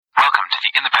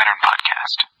In the Pattern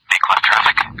Podcast. Make left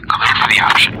traffic clear for the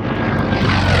option.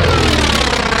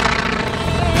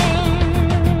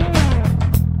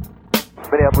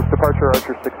 Minneapolis departure,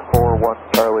 Archer 641,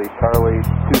 Charlie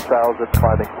 2000,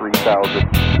 climbing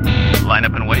 3000. Line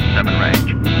up and wait, 7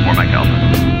 range. 4 Mike Alpha.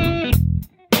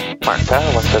 Mark Tower,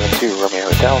 172, Romeo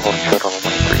Hotel, hold short on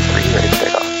 133, ready to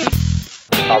take off.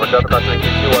 Albert Delta, about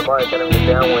 361 Mike, enemy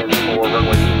downwind for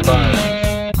runway 25.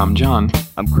 I'm John.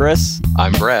 I'm Chris.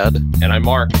 I'm Brad. And I'm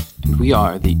Mark. And we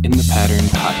are the In the Pattern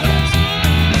Podcast.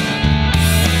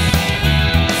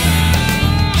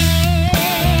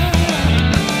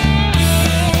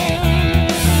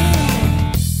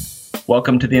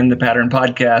 Welcome to the In the Pattern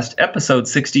Podcast, episode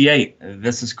 68.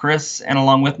 This is Chris, and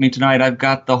along with me tonight, I've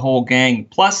got the whole gang.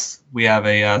 Plus, we have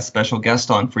a special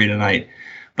guest on for you tonight.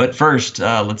 But first,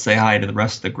 let's say hi to the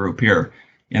rest of the group here.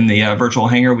 In the virtual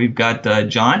hangar, we've got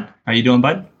John. How you doing,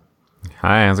 bud?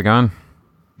 Hi, how's it going?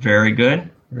 Very good.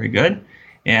 Very good.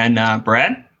 And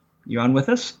Brad, you on with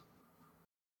us?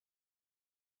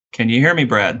 Can you hear me,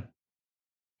 Brad?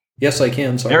 Yes, I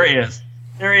can. Sorry. There he is.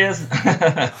 There he is.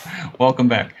 Welcome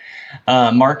back.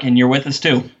 Mark, and you're with us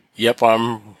too. Yep,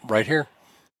 I'm right here.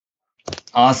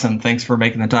 Awesome. Thanks for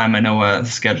making the time. I know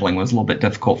scheduling was a little bit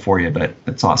difficult for you, but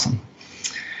it's awesome.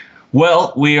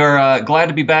 Well, we are glad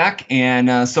to be back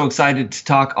and so excited to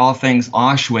talk all things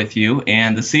OSH with you.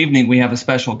 And this evening we have a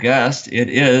special guest. It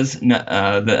is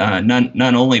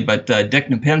none only but Dick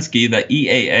Napinski, the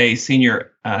EAA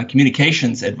Senior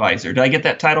Communications Advisor. Did I get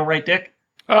that title right, Dick?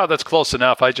 Oh, that's close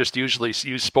enough. I just usually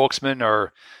use spokesman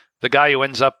or the guy who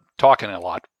ends up talking a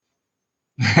lot.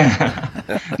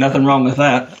 Nothing wrong with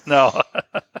that. No.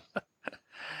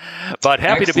 But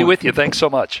happy to be with you. Thanks so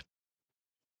much.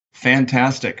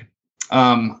 Fantastic.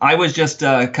 I was just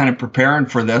kind of preparing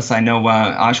for this. I know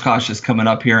Oshkosh is coming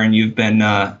up here, and you've been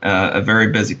a very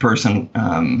busy person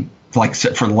for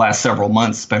the last several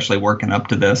months, especially working up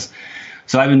to this.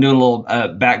 So I've been doing a little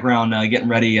background, getting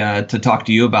ready to talk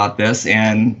to you about this.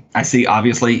 And I see,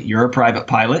 obviously, you're a private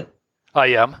pilot.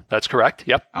 I am. That's correct.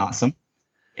 Yep. Awesome.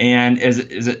 And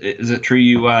is it true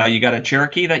you got a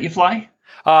Cherokee that you fly?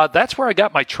 That's where I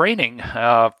got my training.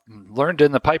 Learned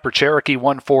in the Piper Cherokee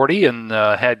 140 and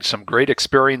had some great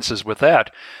experiences with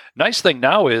that. Nice thing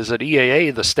now is at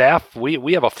EAA, the staff,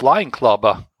 we have a flying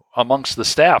club amongst the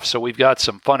staff. So we've got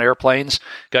some fun airplanes.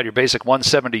 Got your basic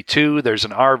 172. There's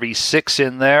an RV-6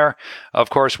 in there. Of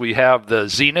course, we have the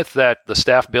Zenith that the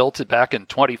staff built back in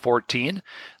 2014.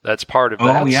 That's part of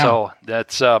that. Yeah. So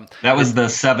that's that was the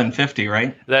 750,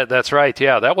 right? That's right.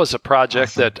 Yeah, that was a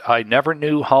project Awesome. that I never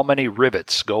knew how many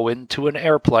rivets go into an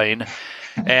airplane.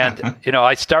 And,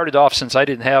 I started off, since I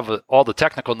didn't have all the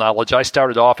technical knowledge, I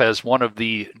started off as one of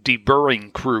the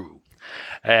deburring crew.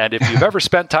 And if you've ever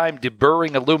spent time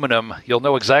deburring aluminum, you'll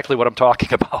know exactly what I'm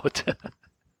talking about.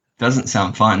 Doesn't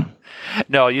sound fun.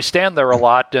 No, you stand there a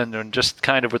lot and just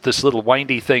kind of with this little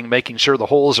windy thing, making sure the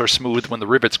holes are smooth when the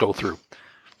rivets go through.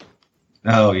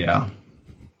 Oh, yeah.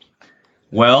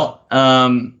 Well,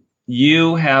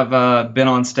 you have been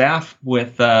on staff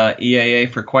with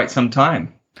EAA for quite some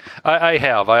time. I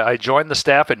have. I joined the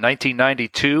staff in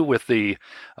 1992 with the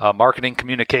marketing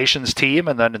communications team,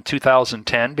 and then in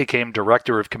 2010 became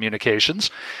director of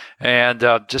communications, and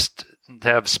just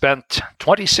have spent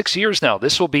 26 years now.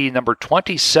 This will be number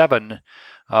 27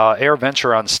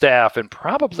 AirVenture on staff, and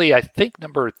probably, I think,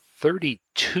 number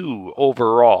 32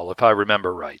 overall, if I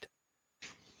remember right.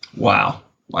 Wow.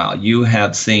 You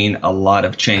have seen a lot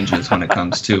of changes when it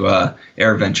comes to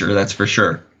AirVenture, that's for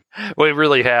sure. We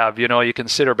really have. You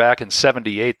consider back in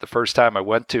 78, the first time I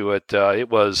went to it, it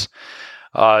was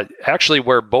actually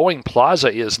where Boeing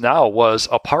Plaza is now was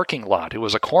a parking lot. It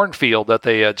was a cornfield that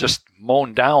they had just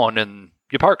mown down, and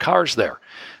you park cars there.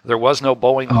 There was no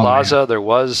Boeing Plaza. Man. There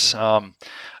was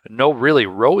no really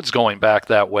roads going back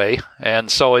that way.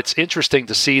 And so it's interesting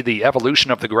to see the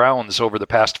evolution of the grounds over the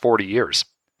past 40 years.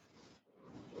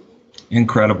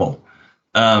 Incredible.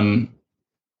 Now,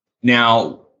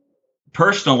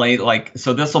 personally,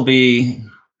 so this will be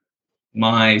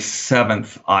my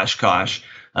 7th Oshkosh.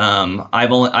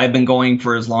 I've been going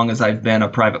for as long as I've been a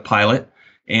private pilot.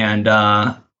 And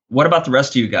what about the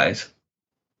rest of you guys?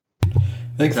 I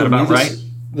think is that about right?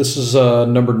 This is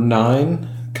number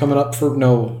 9 coming up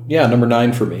number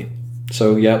 9 for me.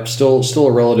 So yeah, still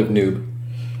a relative noob.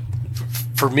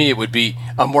 For me, it would be,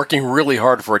 I'm working really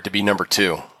hard for it to be number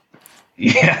 2.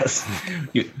 Yes.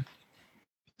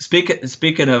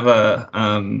 Speaking of that,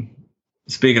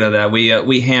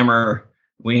 we hammer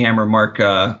Mark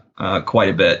quite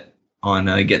a bit on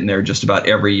getting there just about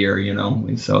every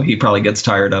year, so he probably gets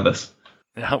tired of us.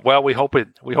 Well, we hope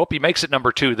he makes it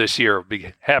number 2 this year.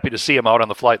 Be happy to see him out on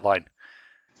the flight line.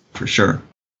 For sure.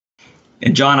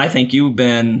 And John, I think you've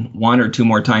been one or two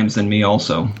more times than me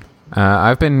also.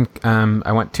 I've been,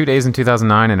 I went 2 days in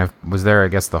 2009 and I was there, I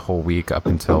guess, the whole week up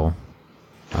until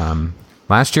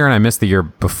last year, and I missed the year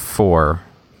before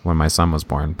when my son was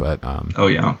born. But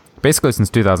basically since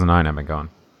 2009, I've been going.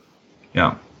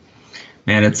 Yeah.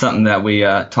 Man, it's something that we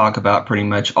talk about pretty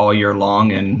much all year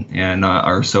long and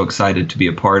are so excited to be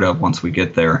a part of once we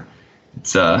get there.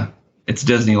 It's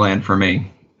Disneyland for me,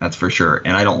 that's for sure.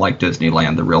 And I don't like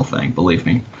Disneyland, the real thing, believe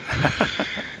me.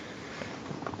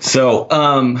 So,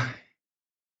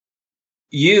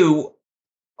 you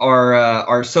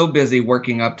are so busy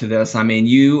working up to this. I mean,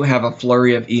 you have a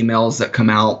flurry of emails that come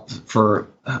out for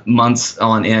months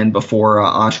on end before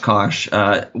Oshkosh.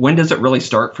 When does it really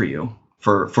start for you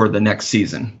for the next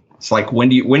season? It's like when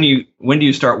do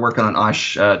you start working on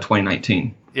Osh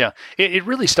 2019? Yeah, it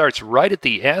really starts right at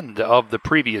the end of the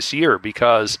previous year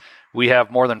because we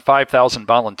have more than 5,000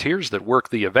 volunteers that work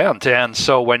the event. And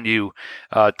so when you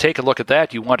take a look at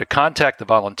that, you want to contact the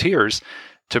volunteers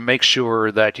to make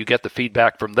sure that you get the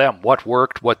feedback from them. What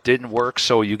worked, what didn't work,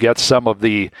 so you get some of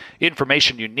the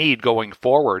information you need going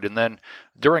forward. And then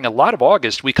during a lot of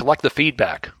August, we collect the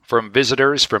feedback from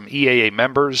visitors, from EAA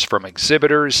members, from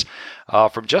exhibitors,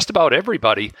 from just about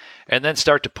everybody, and then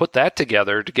start to put that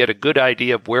together to get a good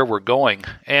idea of where we're going.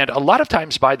 And a lot of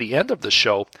times by the end of the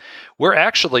show, we're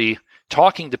actually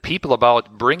talking to people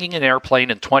about bringing an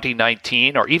airplane in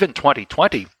 2019 or even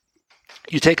 2020.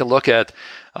 You take a look at,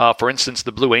 for instance,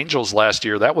 the Blue Angels last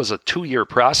year. That was a 2-year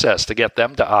process to get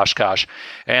them to Oshkosh.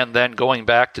 And then going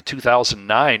back to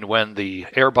 2009 when the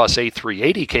Airbus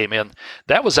A380 came in,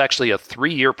 that was actually a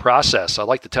 3-year process. I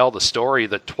like to tell the story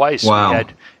that twice we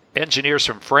had engineers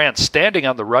from France standing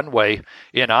on the runway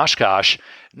in Oshkosh,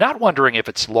 not wondering if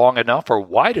it's long enough or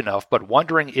wide enough, but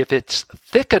wondering if it's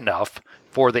thick enough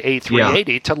for the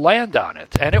A380 to land on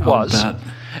it. And it was.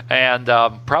 And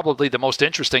probably the most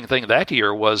interesting thing that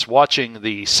year was watching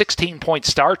the 16-point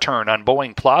star turn on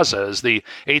Boeing Plaza as the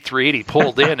A380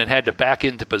 pulled in and had to back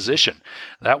into position.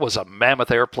 That was a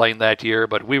mammoth airplane that year,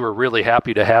 but we were really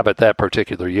happy to have it that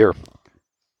particular year.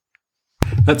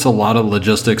 That's a lot of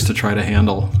logistics to try to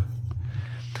handle.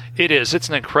 It is. It's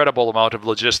an incredible amount of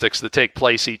logistics that take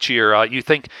place each year. You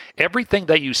think everything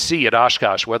that you see at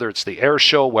Oshkosh, whether it's the air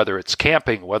show, whether it's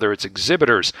camping, whether it's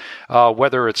exhibitors,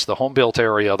 whether it's the home-built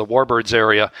area, the Warbirds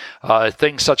area,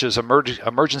 things such as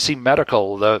emergency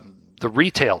medical, the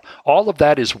retail, all of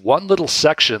that is one little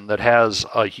section that has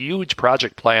a huge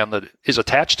project plan that is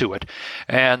attached to it,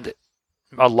 and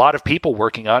a lot of people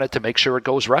working on it to make sure it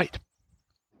goes right.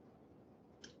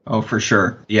 Oh, for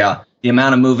sure. Yeah. The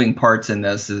amount of moving parts in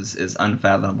this is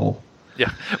unfathomable.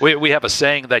 Yeah. We have a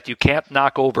saying that you can't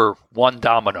knock over one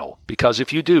domino, because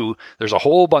if you do, there's a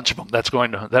whole bunch of them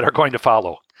that are going to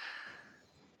follow.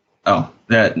 Oh,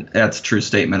 that's a true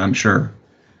statement, I'm sure.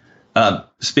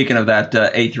 Speaking of that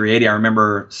A380, I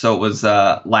remember, so it was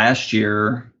last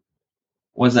year,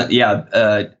 was it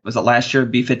last year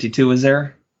B-52 was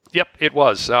there? Yep, it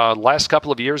was. Last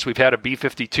couple of years, we've had a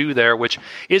B-52 there, which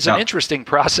is an interesting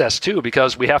process, too,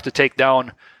 because we have to take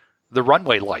down the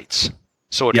runway lights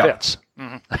so it fits.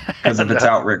 Because of its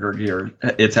outrigger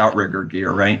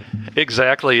gear, right?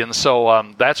 Exactly, and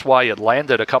so that's why it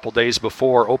landed a couple days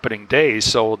before opening day,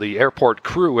 so the airport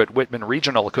crew at Whitman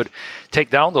Regional could take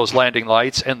down those landing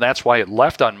lights, and that's why it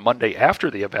left on Monday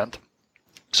after the event.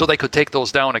 So they could take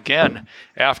those down again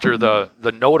after the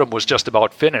NOTAM was just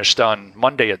about finished on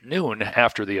Monday at noon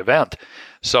after the event.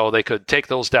 So they could take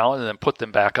those down and then put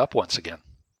them back up once again.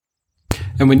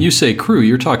 And when you say crew,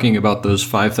 you're talking about those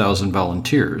 5,000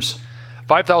 volunteers.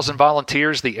 5,000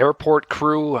 volunteers, the airport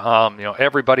crew,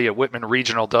 everybody at Whitman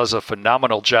Regional does a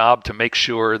phenomenal job to make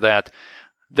sure that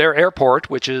their airport,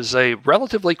 which is a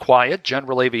relatively quiet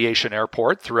general aviation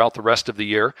airport throughout the rest of the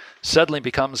year, suddenly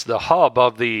becomes the hub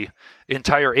of the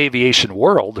entire aviation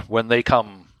world when they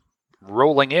come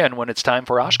rolling in when it's time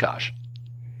for Oshkosh.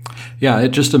 Yeah, it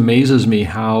just amazes me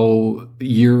how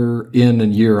year in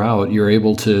and year out you're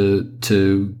able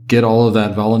to get all of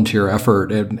that volunteer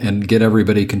effort and get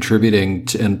everybody contributing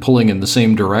and pulling in the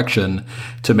same direction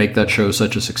to make that show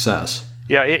such a success.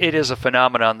 Yeah, it is a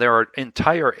phenomenon. There are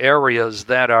entire areas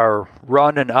that are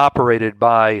run and operated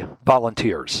by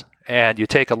volunteers. And you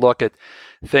take a look at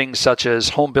things such as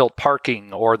home-built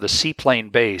parking or the seaplane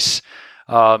base.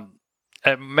 And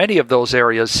many of those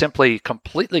areas simply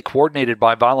completely coordinated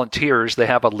by volunteers. They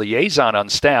have a liaison on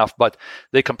staff, but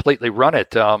they completely run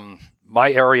it.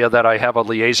 My area that I have a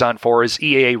liaison for is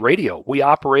EAA Radio. We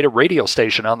operate a radio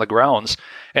station on the grounds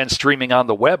and streaming on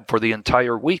the web for the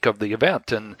entire week of the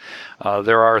event. And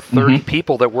there are 30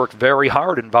 people that work very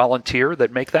hard and volunteer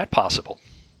that make that possible.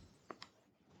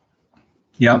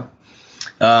 Yep.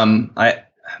 I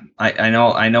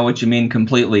know what you mean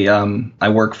completely. I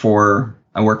work for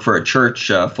a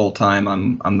church full time.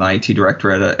 I'm the IT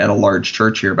director at a large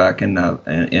church here back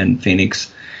in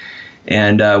Phoenix,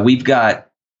 and we've got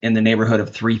in the neighborhood of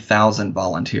 3,000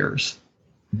 volunteers.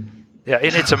 Yeah,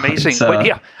 and it's amazing.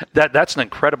 That's an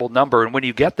incredible number. And when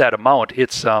you get that amount,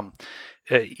 it's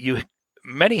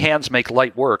many hands make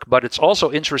light work, but it's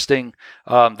also interesting.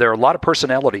 There are a lot of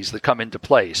personalities that come into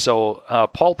play. So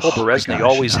Paul Poberezny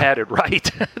always had it right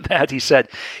that he said,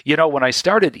 when I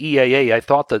started EAA, I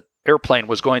thought the airplane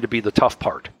was going to be the tough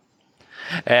part.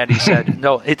 And he said,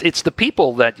 no, it's the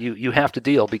people that you have to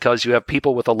deal, because you have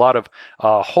people with a lot of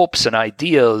hopes and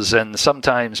ideas and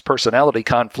sometimes personality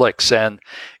conflicts, and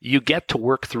you get to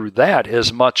work through that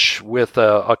as much with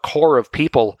a core of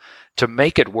people to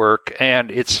make it work. And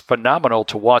it's phenomenal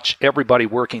to watch everybody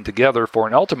working together for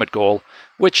an ultimate goal,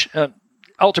 which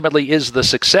ultimately is the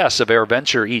success of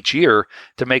AirVenture each year,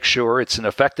 to make sure it's an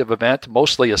effective event,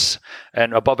 mostly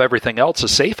and above everything else, a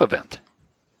safe event.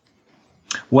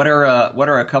 What are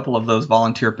a couple of those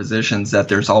volunteer positions that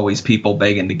there's always people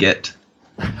begging to get?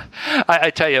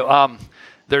 I tell you,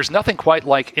 there's nothing quite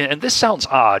like, and this sounds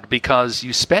odd because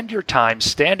you spend your time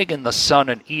standing in the sun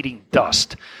and eating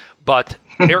dust, but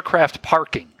aircraft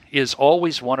parking is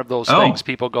always one of those things.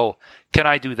 People go, can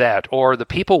I do that? Or the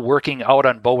people working out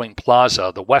on Boeing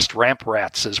Plaza, the West Ramp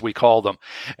Rats, as we call them,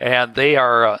 and they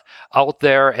are out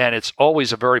there, and it's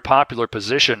always a very popular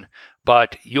position.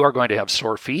 But you are going to have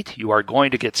sore feet, you are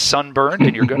going to get sunburned,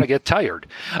 and you're going to get tired.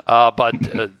 But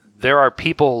there are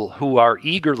people who are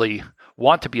eagerly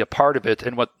want to be a part of it.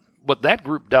 And what that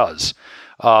group does,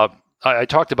 I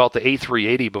talked about the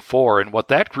A380 before, and what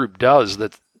that group does,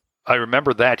 that I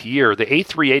remember that year, the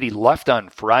A380 left on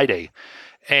Friday,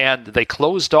 and they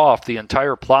closed off the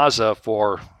entire plaza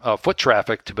for foot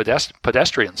traffic to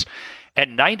pedestrians.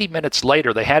 And 90 minutes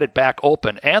later, they had it back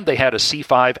open, and they had a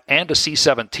C5 and a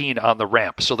C-17 on the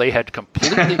ramp. So they had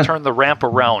completely turned the ramp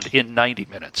around in 90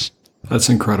 minutes. That's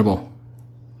incredible.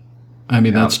 I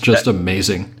mean, that's just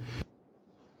amazing.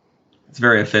 It's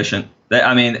very efficient.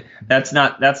 I mean, that's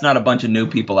not a bunch of new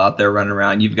people out there running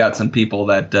around. You've got some people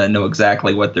that know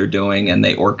exactly what they're doing, and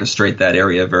they orchestrate that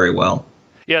area very well.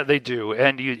 Yeah, they do.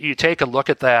 And you take a look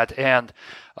at that, and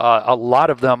a lot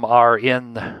of them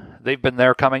they've been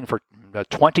there coming for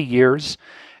 20 years.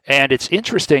 And it's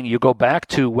interesting, you go back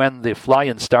to when the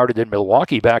fly-in started in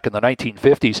Milwaukee back in the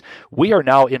 1950s. We are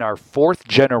now in our fourth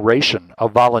generation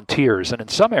of volunteers. And in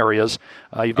some areas,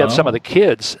 you've got some of the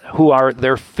kids who are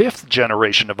their fifth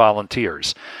generation of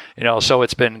volunteers. So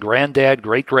it's been granddad,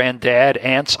 great-granddad,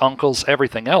 aunts, uncles,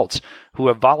 everything else who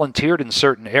have volunteered in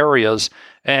certain areas.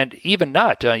 And even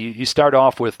not, you start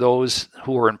off with those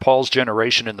who were in Paul's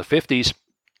generation in the 50s,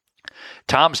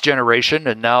 Tom's generation,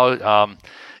 and now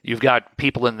you've got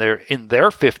people in their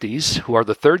 50s who are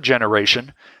the third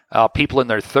generation, people in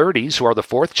their 30s who are the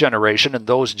fourth generation, and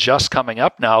those just coming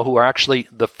up now who are actually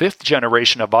the fifth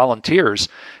generation of volunteers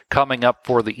coming up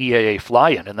for the EAA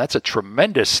fly-in. And that's a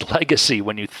tremendous legacy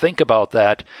when you think about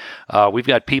that. We've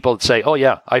got people that say, oh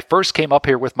yeah, I first came up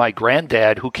here with my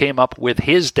granddad who came up with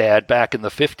his dad back in the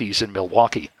 50s in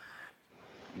Milwaukee.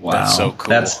 Wow. That's so cool.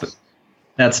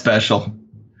 That's special.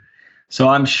 So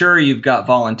I'm sure you've got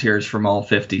volunteers from all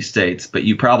 50 states, but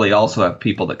you probably also have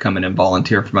people that come in and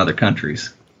volunteer from other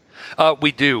countries.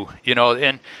 We do,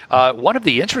 and one of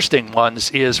the interesting ones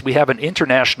is we have an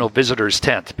international visitors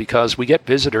tent, because we get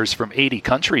visitors from 80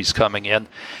 countries coming in,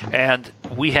 and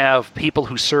we have people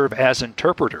who serve as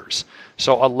interpreters.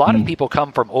 So a lot of people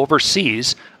come from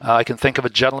overseas. I can think of a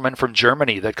gentleman from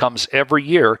Germany that comes every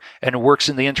year and works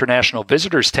in the international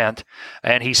visitors tent,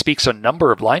 and he speaks a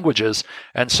number of languages.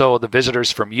 And so the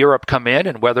visitors from Europe come in,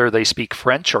 and whether they speak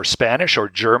French or Spanish or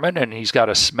German, and he's got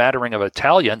a smattering of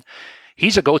Italian,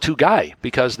 he's a go-to guy,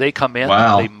 because they come in,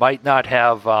 they might not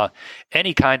have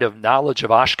any kind of knowledge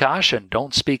of Oshkosh and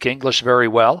don't speak English very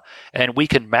well, and we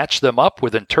can match them up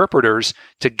with interpreters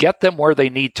to get them where they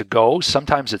need to go.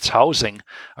 Sometimes it's housing.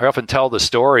 I often tell the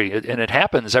story, and it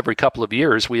happens every couple of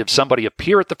years. We have somebody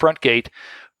appear at the front gate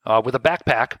with a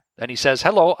backpack, and he says,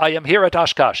 "Hello, I am here at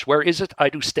Oshkosh. Where is it? I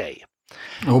do stay."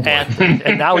 Oh boy.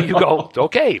 And now you go,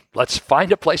 okay, let's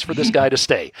find a place for this guy to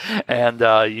stay. And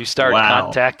you start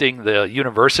contacting the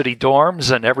university dorms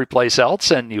and every place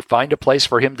else, and you find a place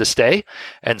for him to stay.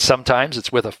 And sometimes it's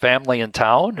with a family in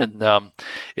town. And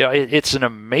it's an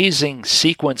amazing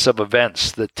sequence of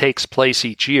events that takes place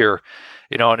each year.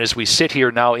 And as we sit here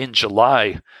now in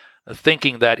July,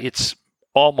 thinking that it's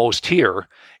almost here,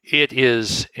 it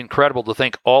is incredible to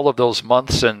think all of those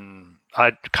months and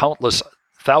countless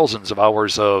thousands of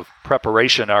hours of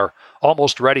preparation are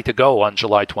almost ready to go on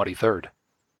July 23rd.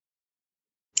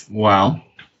 Wow.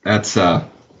 That's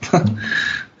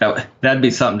that'd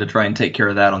be something to try and take care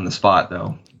of that on the spot,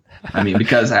 though. I mean,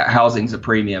 because housing's a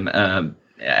premium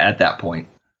at that point.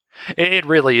 It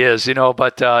really is,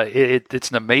 but it's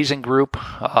an amazing group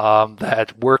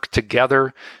that work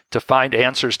together to find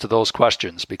answers to those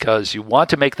questions, because you want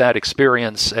to make that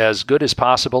experience as good as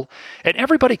possible. And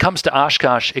everybody comes to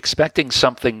Oshkosh expecting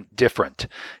something different.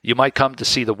 You might come to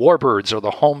see the Warbirds or the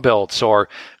Homebuilts, or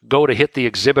go to hit the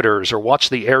exhibitors, or watch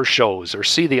the air shows, or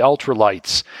see the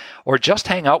ultralights, or just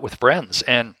hang out with friends.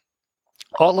 And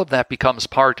all of that becomes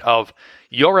part of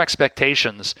your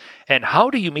expectations. And how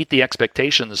do you meet the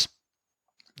expectations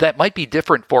that might be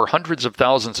different for hundreds of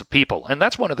thousands of people? And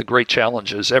that's one of the great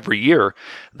challenges every year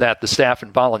that the staff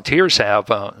and volunteers have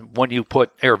when you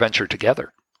put AirVenture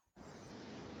together.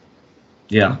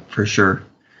 Yeah, for sure.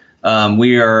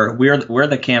 We're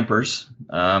the campers.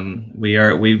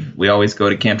 We always go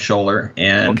to Camp Scholler,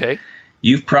 and okay.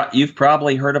 You've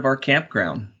probably heard of our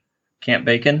campground, Camp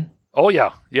Bacon. Oh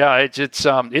yeah.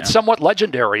 It's somewhat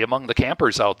legendary among the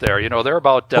campers out there. They're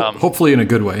about hopefully in a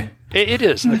good way. It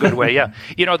is in a good way. Yeah.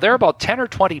 There are about 10 or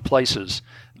 20 places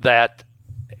that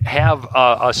have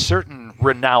a certain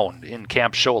renown in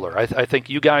Camp Scholler. I think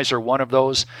you guys are one of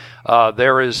those.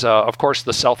 There is, of course,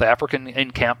 the South African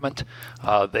encampment.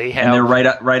 They have, and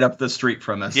they're right up the street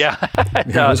from us. Yeah.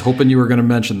 I was hoping you were going to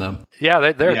mention them.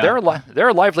 Yeah, they're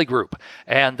a lively group,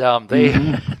 and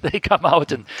they come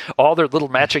out in all their little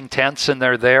matching tents, and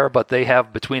they're there. But they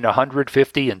have between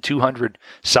 150 and 200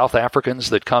 South Africans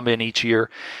that come in each year,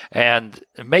 and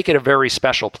make it a very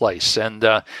special place. And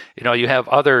you have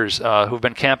others who've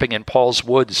been camping in Paul's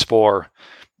Woods for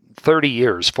 30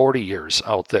 years, 40 years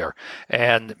out there,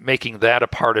 and making that a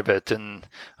part of it. And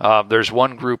there's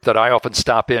one group that I often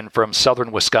stop in from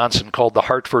southern Wisconsin called the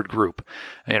Hartford Group.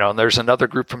 And there's another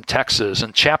group from Texas,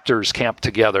 and chapters camp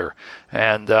together.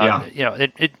 And,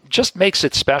 it just makes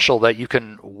it special that you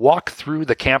can walk through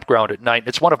the campground at night.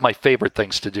 It's one of my favorite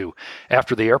things to do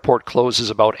after the airport closes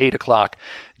about 8 o'clock,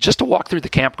 just to walk through the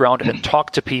campground and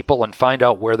talk to people and find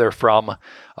out where they're from,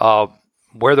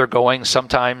 where they're going.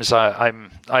 Sometimes I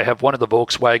have one of the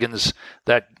Volkswagens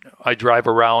that I drive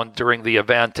around during the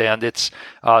event, and it's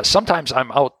sometimes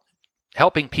I'm out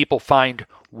helping people find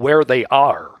where they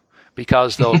are,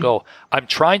 because they'll go, I'm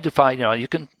trying to find,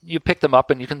 you pick them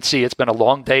up and you can see it's been a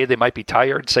long day. They might be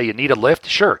tired. Say, you need a lift?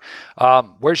 Sure.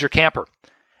 Where's your camper?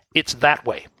 It's that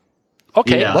way.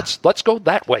 Okay, yeah. Let's go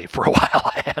that way for a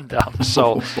while. And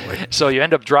so you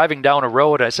end up driving down a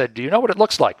road. I said, do you know what it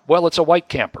looks like? Well, it's a white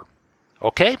camper.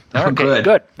 Okay,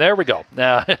 good. There we go.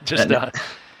 Now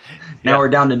we're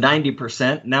down to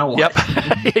 90%. Now what? Yep,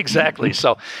 exactly.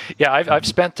 So, yeah, I've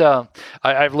spent.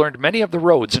 I've learned many of the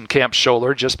roads in Camp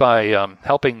Scholler just by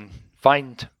helping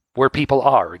find where people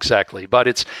are exactly. But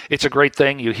it's a great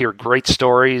thing. You hear great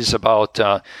stories about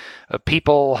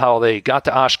people, how they got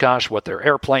to Oshkosh, what their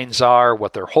airplanes are,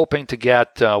 what they're hoping to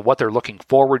get, what they're looking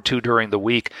forward to during the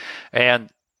week, and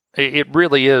it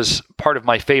really is part of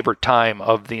my favorite time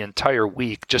of the entire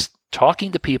week, just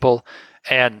talking to people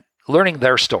and learning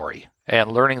their story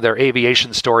and learning their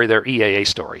aviation story, their EAA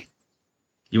story.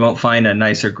 You won't find a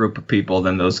nicer group of people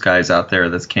than those guys out there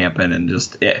that's camping, and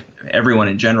just everyone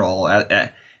in general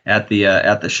at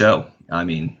the show. I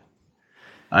mean,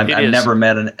 I've never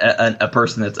met a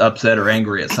person that's upset or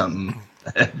angry at something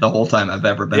the whole time I've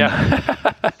ever been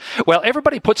there. Well,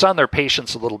 everybody puts on their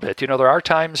patience a little bit. There are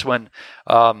times when,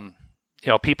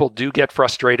 people do get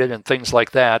frustrated and things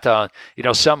like that.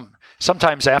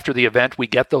 Sometimes after the event, we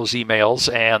get those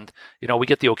emails, and, we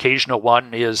get the occasional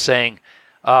one is saying,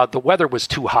 the weather was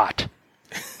too hot.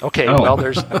 Okay, well,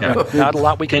 there's not a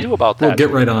lot we can do about that. We'll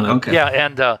get right on it. Okay. Yeah,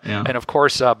 and of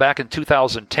course, back in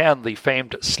 2010, the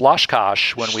famed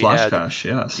Sloshkosh, when we had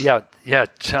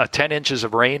 10 inches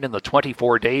of rain in the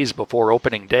 24 days before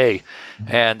opening day,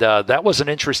 and that was an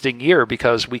interesting year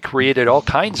because we created all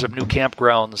kinds of new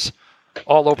campgrounds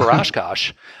all over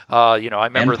Oshkosh. I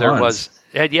remember there was.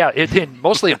 And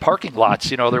mostly in parking lots.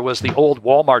 There was the old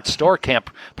Walmart store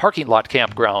parking lot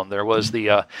campground. There was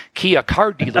the Kia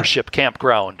car dealership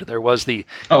campground. There was the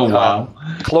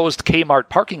closed Kmart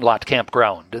parking lot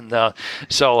campground. And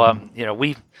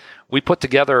we put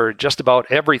together just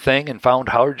about everything and found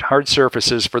hard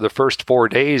surfaces for the first 4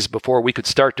 days before we could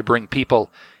start to bring people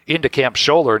into Camp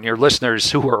Scholler. And your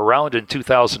listeners who were around in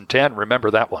 2010 remember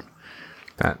that one.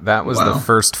 That was the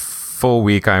first full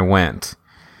week I went.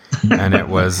 And it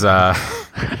was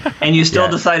and you still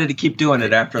decided to keep doing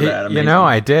it after that. Amazing.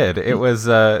 I did. It was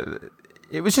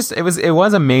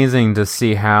amazing to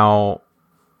see how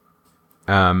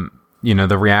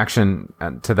the reaction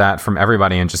to that from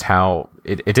everybody, and just how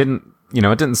it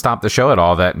didn't stop the show at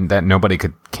all, that nobody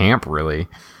could camp really.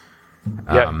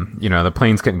 Yeah. The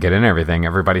planes couldn't get in and everything.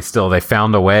 Everybody still, they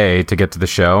found a way to get to the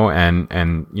show,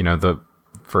 and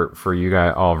for you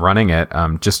guys all running it,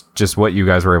 just what you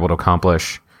guys were able to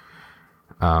accomplish,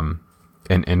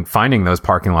 and finding those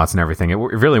parking lots and everything. It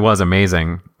really was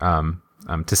amazing.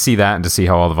 To see that and to see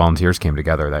how all the volunteers came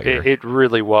together that year. It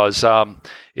really was. I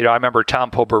remember Tom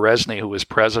Poberezny, who was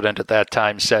president at that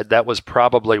time, said that was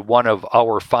probably one of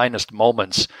our finest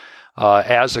moments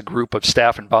as a group of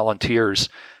staff and volunteers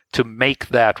to make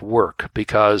that work.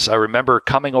 Because I remember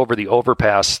coming over the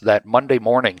overpass that Monday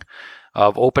morning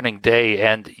of opening day,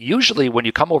 and usually when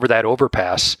you come over that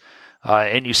overpass,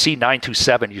 and you see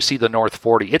 927, you see the North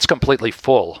 40, it's completely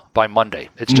full by Monday.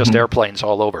 It's just airplanes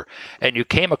all over. And you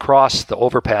came across the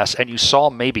overpass and you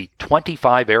saw maybe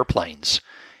 25 airplanes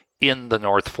in the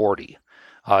North 40,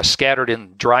 scattered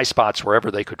in dry spots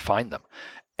wherever they could find them.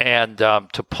 And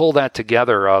to pull that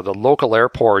together, the local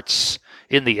airports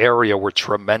in the area were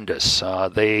tremendous.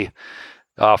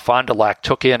 Fond du Lac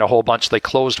took in a whole bunch. They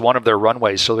closed one of their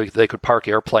runways so they could park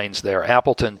airplanes there.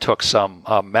 Appleton took some.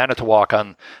 Manitowoc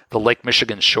on the Lake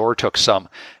Michigan shore took some.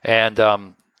 And I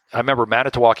remember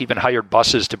Manitowoc even hired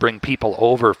buses to bring people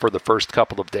over for the first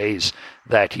couple of days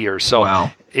that year. So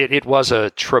wow. It was a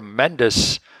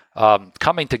tremendous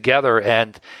coming together.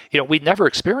 And, we'd never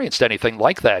experienced anything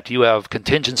like that. You have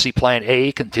contingency plan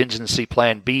A, contingency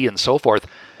plan B, and so forth.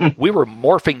 We were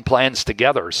morphing plans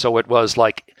together. So it was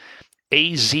like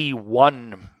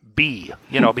AZ-1B,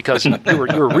 because you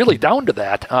were really down to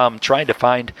that, trying to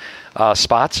find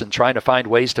spots and trying to find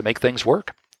ways to make things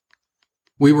work.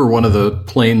 We were one of the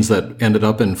planes that ended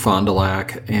up in Fond du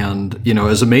Lac, and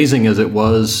as amazing as it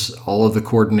was, all of the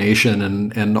coordination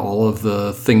and all of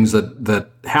the things that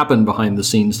happened behind the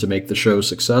scenes to make the show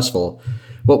successful,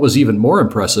 what was even more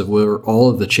impressive were all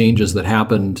of the changes that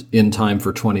happened in time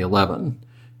for 2011.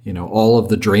 All of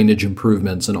the drainage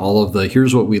improvements and all of the,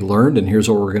 here's what we learned and here's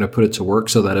what we're going to put it to work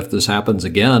so that if this happens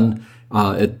again,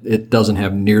 it doesn't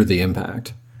have near the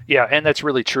impact. Yeah, and that's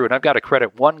really true. And I've got to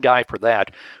credit one guy for that,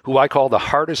 who I call the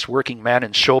hardest working man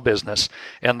in show business,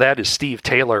 and that is Steve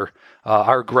Taylor,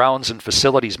 our grounds and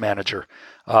facilities manager.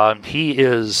 He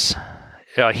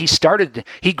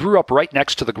grew up right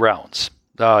next to the grounds.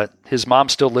 His mom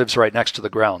still lives right next to the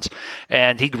grounds.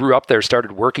 And he grew up there,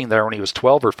 started working there when he was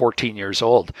 12 or 14 years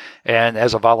old, and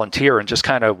as a volunteer, and just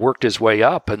kind of worked his way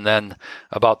up. And then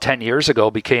about 10 years ago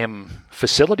became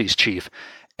facilities chief.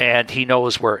 And he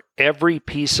knows where every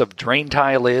piece of drain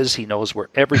tile is. He knows where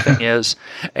everything is.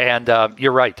 And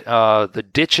you're right. The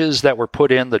ditches that were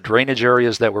put in, the drainage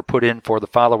areas that were put in for the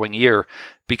following year,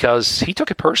 because he took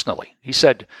it personally. He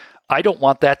said, I don't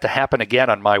want that to happen again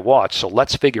on my watch, so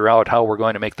let's figure out how we're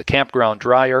going to make the campground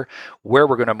drier, where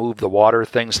we're going to move the water,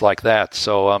 things like that.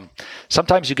 So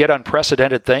sometimes you get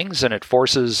unprecedented things, and it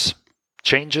forces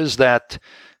changes that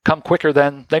come quicker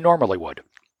than they normally would.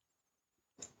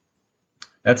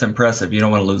 That's impressive. You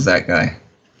don't want to lose that guy.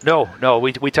 No,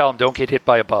 we tell him don't get hit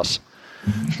by a bus.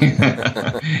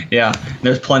 Yeah,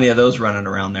 there's plenty of those running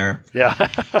around there. Yeah.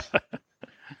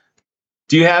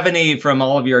 Do you have any, from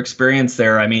all of your experience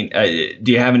there,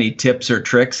 do you have any tips or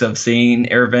tricks of seeing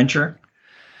AirVenture?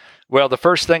 Well, the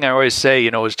first thing I always say,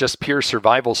 is just pure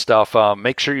survival stuff.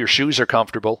 Make sure your shoes are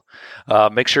comfortable.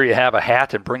 Make sure you have a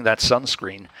hat and bring that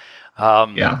sunscreen.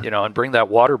 And bring that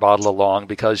water bottle along,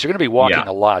 because you're going to be walking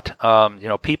a lot.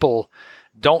 People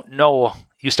don't know.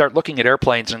 You start looking at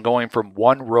airplanes and going from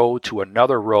one row to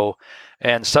another row,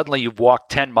 and suddenly you've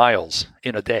walked 10 miles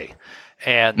in a day.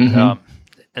 And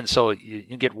and so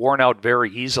you get worn out very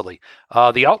easily.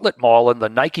 The Outlet Mall and the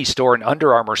Nike store and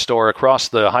Under Armour store across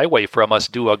the highway from us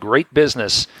do a great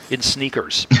business in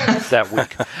sneakers that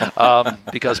week,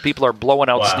 because people are blowing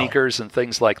out sneakers and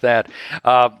things like that.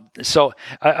 So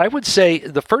I would say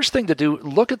the first thing to do,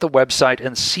 look at the website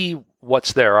and see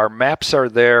what's there. Our maps are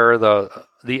there. The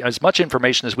as much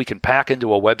information as we can pack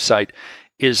into a website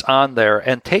is on there,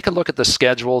 and take a look at the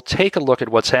schedule. Take a look at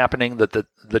what's happening,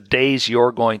 the days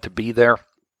you're going to be there,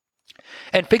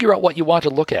 and figure out what you want to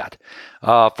look at.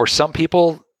 For some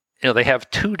people, they have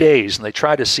 2 days and they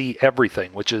try to see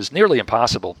everything, which is nearly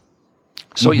impossible.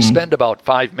 So you spend about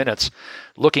 5 minutes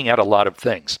looking at a lot of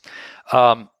things.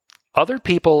 Other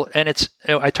people, and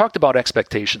I talked about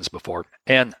expectations before,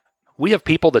 and we have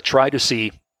people that try to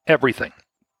see everything.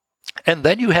 And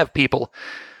then you have people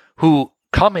who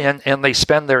come in and they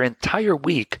spend their entire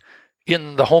week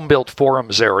in the Home-Built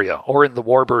Forums area, or in the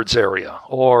Warbirds area,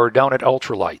 or down at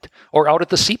Ultralight, or out at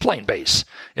the seaplane base.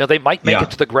 They might make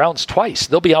it to the grounds twice.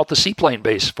 They'll be out the seaplane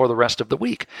base for the rest of the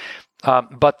week.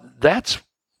 But that's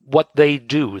what they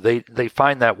do. They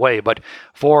find that way. But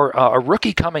for a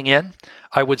rookie coming in,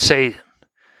 I would say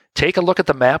take a look at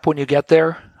the map when you get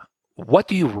there. What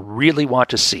do you really want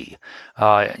to see?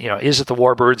 Is it the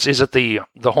Warbirds? Is it the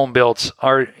home builds?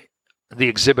 Are the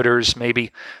exhibitors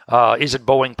maybe? Is it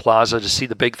Boeing Plaza to see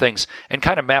the big things? And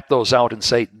kind of map those out and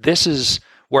say, this is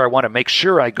where I want to make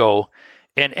sure I go.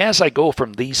 And as I go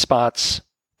from these spots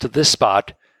to this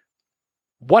spot,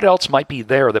 what else might be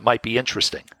there that might be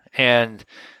interesting? And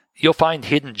you'll find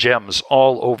hidden gems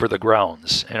all over the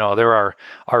grounds. There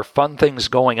are fun things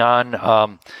going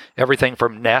on. Everything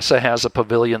from NASA has a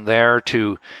pavilion there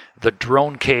to the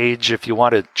drone cage, if you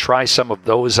want to try some of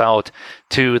those out,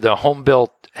 to the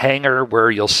home-built hangar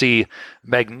where you'll see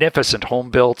magnificent home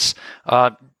builds.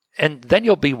 And then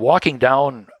you'll be walking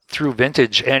down through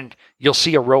Vintage and you'll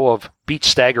see a row of Beech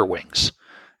Stagger Wings.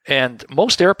 And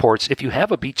most airports, if you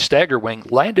have a Beech Stagger Wing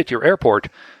land at your airport,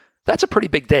 that's a pretty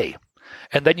big day.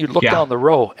 And then you look down the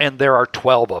row, and there are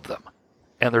 12 of them,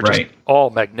 and they're just all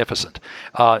magnificent.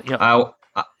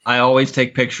 I always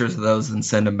take pictures of those and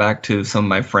send them back to some of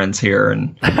my friends here,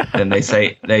 and then they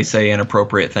say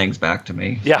inappropriate things back to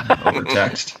me over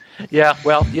text. Yeah,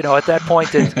 well, at that point,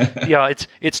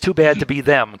 it's too bad to be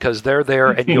them because they're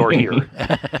there and you're here.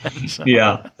 So.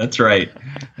 Yeah, that's right.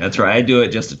 I do it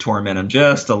just to torment them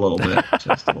just a little bit,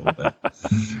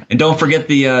 And don't forget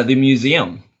the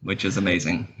museum, which is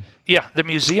amazing. Yeah, the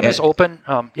museum is open.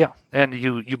 And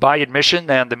you buy admission,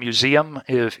 and the museum,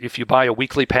 if you buy a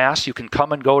weekly pass, you can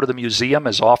come and go to the museum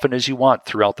as often as you want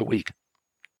throughout the week.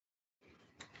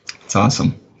 It's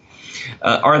awesome.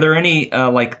 Are there any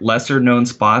lesser known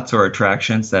spots or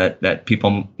attractions that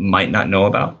people might not know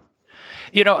about?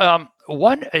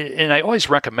 One, and I always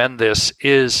recommend this,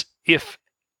 is if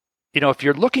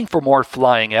you're looking for more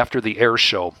flying after the air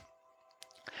show,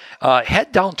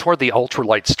 head down toward the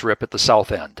ultralight strip at the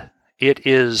south end. It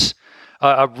is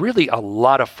really a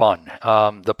lot of fun.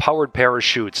 The powered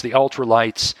parachutes, the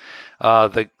ultralights,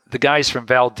 the guys from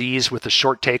Valdez with the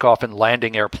short takeoff and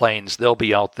landing airplanes, they'll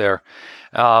be out there.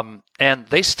 And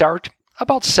they start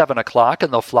about 7 o'clock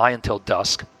and they'll fly until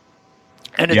dusk.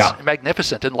 And it's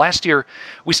magnificent. And last year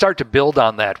we started to build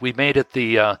on that. We made it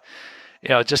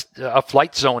just a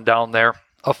flight zone down there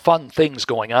of fun things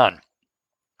going on.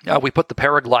 We put the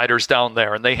paragliders down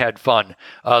there, and they had fun.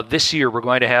 This year, we're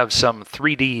going to have some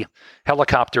 3D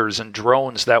helicopters and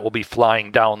drones that will be flying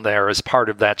down there as part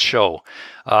of that show.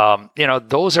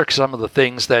 Those are some of the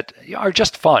things that are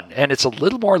just fun, and it's a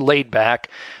little more laid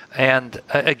back. And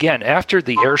again, after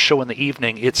the air show in the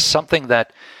evening, it's something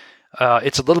that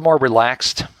it's a little more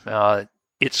relaxed.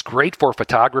 It's great for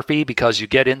photography because you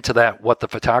get into that, what the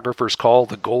photographers call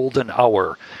the golden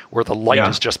hour, where the light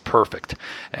is just perfect,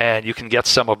 and you can get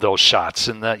some of those shots.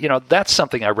 And that's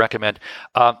something I recommend.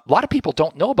 A lot of people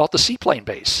don't know about the seaplane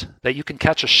base, that you can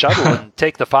catch a shuttle and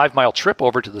take the 5-mile trip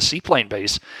over to the seaplane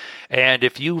base. And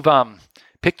if you've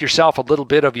picked yourself a little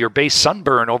bit of your base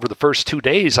sunburn over the first 2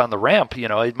 days on the ramp,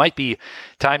 it might be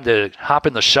time to hop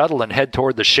in the shuttle and head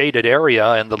toward the shaded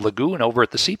area and the lagoon over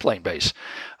at the seaplane base.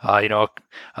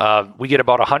 We get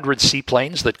about 100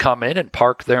 seaplanes that come in and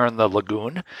park there in the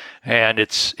lagoon, and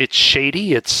it's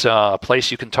shady. It's a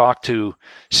place you can talk to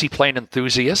seaplane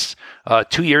enthusiasts.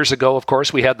 2 years ago, of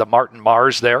course, we had the Martin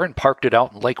Mars there and parked it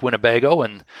out in Lake Winnebago,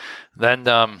 and then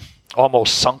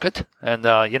almost sunk it. And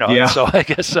so I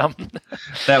guess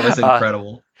that was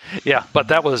incredible. But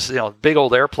that was big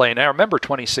old airplane. I remember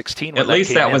 2016. At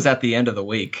least that was at the end of the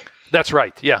week. That's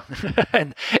right, yeah.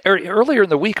 And earlier in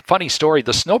the week, funny story,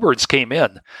 the Snowbirds came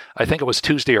in, I think it was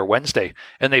Tuesday or Wednesday,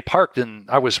 and they parked, and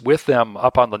I was with them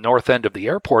up on the north end of the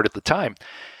airport at the time,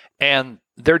 and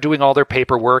they're doing all their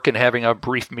paperwork and having a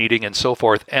brief meeting and so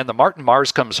forth, and the Martin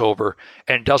Mars comes over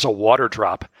and does a water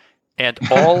drop, and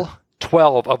all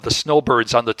 12 of the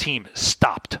Snowbirds on the team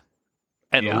stopped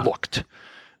and looked,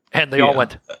 and they all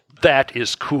went, "That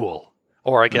is cool."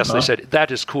 Or I guess they said,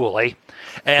 "That is cool, eh?"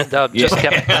 And just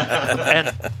kept.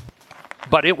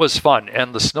 But it was fun,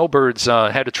 and the Snowbirds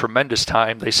had a tremendous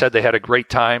time. They said they had a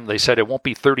great time. They said it won't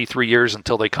be 33 years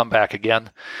until they come back again,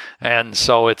 and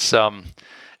so it's.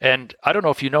 And I don't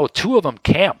know if you know, 2 of them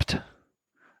camped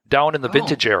down in the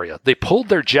Vintage area. They pulled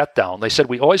their jet down. They said,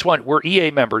 we're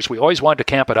EA members. We always wanted to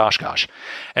camp at Oshkosh.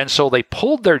 And so they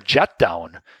pulled their jet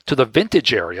down to the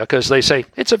Vintage area because they say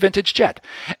it's a vintage jet.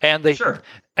 And they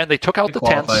took out the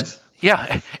tents.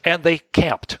 Yeah. And they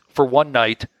camped for one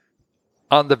night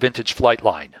on the Vintage flight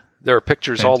line. There are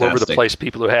pictures all over the place,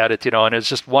 people who had it, and it's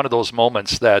just one of those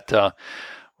moments that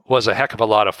was a heck of a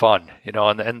lot of fun,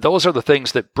 and those are the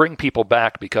things that bring people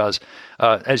back because,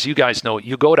 as you guys know,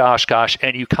 you go to Oshkosh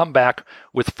and you come back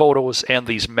with photos and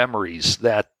these memories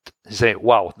that say,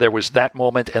 wow, there was that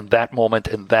moment and that moment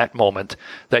and that moment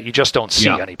that you just don't see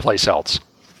anyplace else.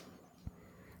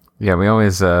 Yeah, we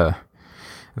always, I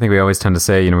think we always tend to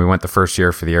say, we went the first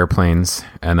year for the airplanes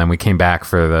and then we came back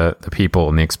for the people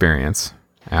and the experience.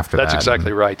 After That's that.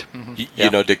 exactly right.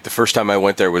 Mm-hmm. Dick, the first time I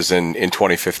went there was in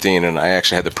 2015, and I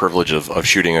actually had the privilege of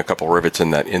shooting a couple rivets in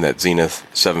that Zenith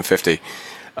 750.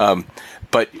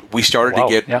 But we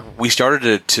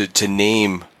started to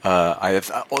name.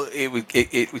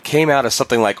 It came out as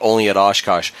something like Only at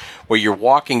Oshkosh, where you're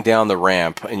walking down the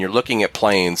ramp and you're looking at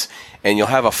planes, and you'll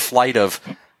have a flight of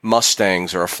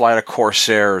Mustangs or a flight of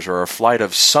Corsairs or a flight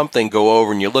of something go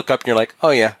over, and you look up and you're like,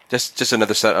 oh yeah, just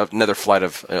another flight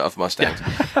of Mustangs.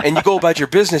 Yeah. And you go about your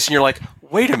business and you're like,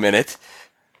 wait a minute,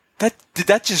 did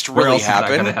that just really happen? Where else is that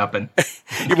going to happen?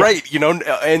 You're right,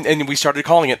 and we started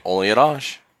calling it Only at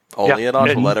Osh. Only at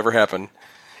Osh will that ever happen.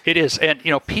 It is, and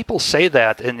people say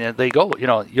that, and they go,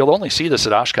 you'll only see this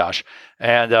at Oshkosh,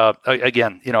 and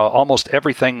again, almost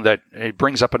everything that it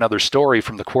brings up another story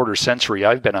from the quarter century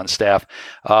I've been on staff.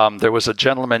 There was a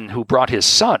gentleman who brought his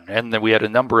son, and then we had a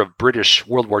number of British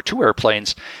World War II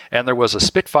airplanes, and there was a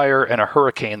Spitfire and a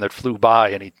Hurricane that flew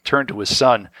by, and he turned to his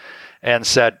son and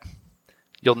said,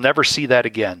 "You'll never see that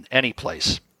again,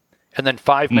 anyplace." And then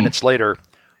 5 minutes later,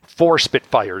 4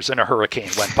 Spitfires and a Hurricane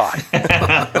went by.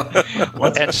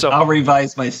 And so I'll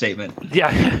revise my statement.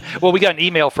 Yeah. Well, we got an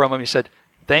email from him. He said,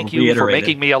 thank you for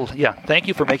making me a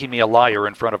liar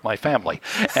in front of my family.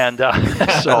 And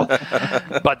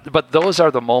but those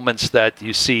are the moments that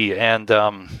you see. And,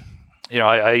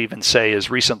 I even say as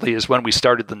recently as when we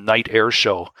started the night air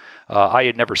show, I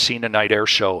had never seen a night air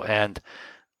show. And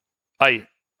I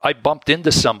bumped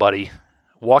into somebody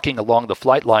walking along the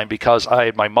flight line because I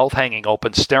had my mouth hanging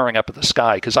open, staring up at the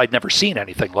sky because I'd never seen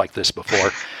anything like this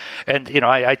before. And,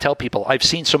 I tell people, I've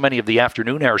seen so many of the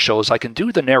afternoon air shows, I can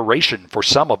do the narration for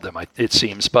some of them, it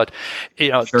seems. But,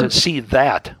 sure. To see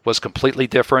that was completely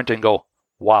different and go,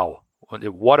 wow,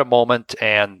 what a moment.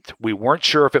 And we weren't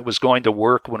sure if it was going to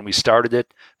work when we started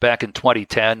it back in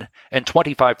 2010. And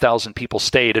 25,000 people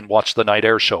stayed and watched the night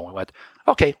air show. And we went,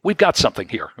 okay, we've got something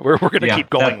here. We're going to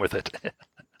keep going with it.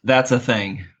 That's a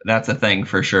thing. That's a thing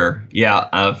for sure.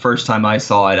 Yeah. First time I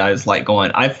saw it, I was like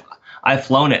going, I've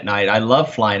flown at night. I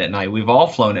love flying at night. We've all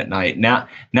flown at night. Now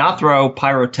throw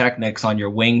pyrotechnics on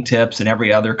your wingtips and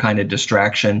every other kind of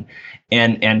distraction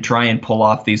and try and pull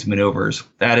off these maneuvers.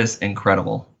 That is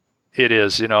incredible. It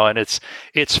is, and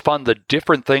it's fun. The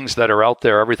different things that are out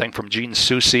there, everything from Gene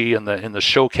Soucy in the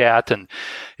Showcat, and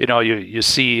you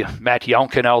see Matt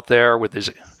Younkin out there with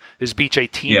his Beech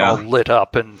 18 all lit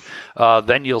up, and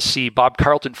then you'll see Bob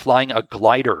Carlton flying a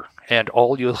glider, and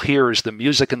all you'll hear is the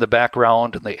music in the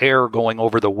background and the air going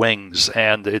over the wings,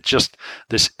 and it's just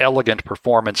this elegant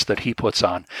performance that he puts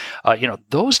on.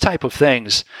 Those type of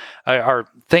things are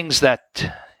things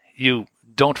that you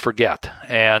don't forget,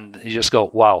 and you just go,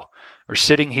 wow. We're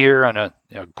sitting here on a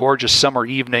gorgeous summer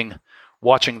evening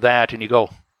watching that, and you go,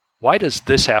 why does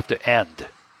this have to end?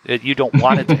 You don't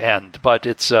want it to end, but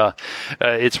it's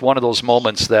one of those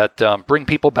moments that bring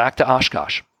people back to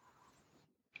Oshkosh.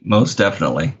 Most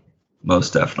definitely.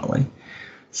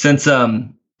 Since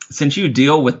you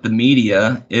deal with the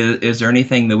media, is there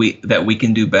anything that we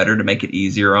can do better to make it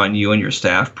easier on you and your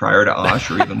staff prior to Osh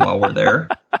or even while we're there?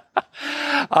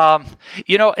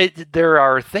 There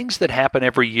are things that happen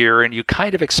every year, and you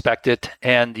kind of expect it,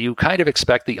 and you kind of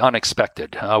expect the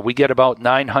unexpected. We get about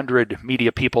 900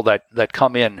 media people that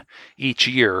come in each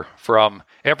year from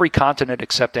every continent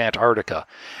except Antarctica,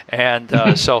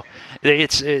 and so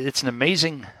it's an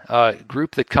amazing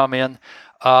group that come in.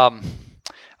 I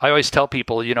always tell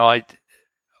people,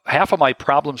 half of my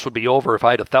problems would be over if I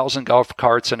had 1,000 golf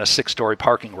carts and a 6-story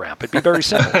parking ramp. It'd be very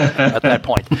simple at that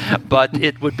point. But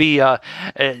it would be, the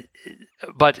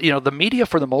media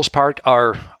for the most part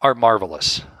are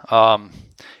marvelous. There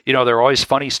are always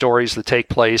funny stories that take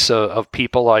place of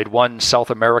people. I had one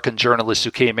South American journalist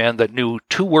who came in that knew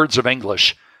 2 words of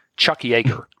English, Chuck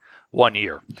Yeager, one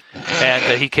year.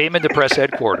 And he came into press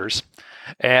headquarters.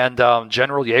 And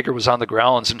General Yeager was on the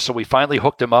grounds, and so we finally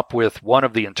hooked him up with one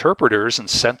of the interpreters and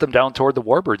sent them down toward the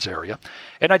Warbirds area.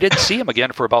 And I didn't see him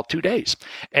again for about 2 days.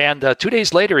 And 2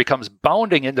 days later, he comes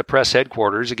bounding into press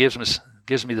headquarters. He gives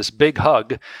me this big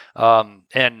hug,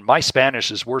 and my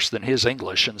Spanish is worse than his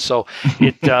English, and so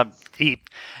he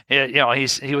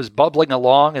was bubbling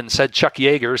along and said Chuck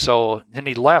Yeager. So then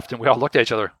he left, and we all looked at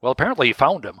each other. Well, apparently he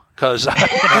found him because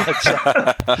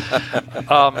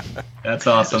that's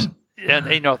awesome.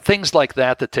 and things like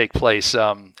that take place.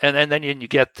 And then you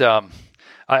get. I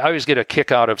always get a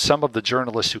kick out of some of the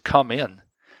journalists who come in,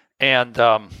 and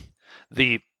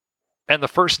the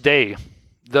first day.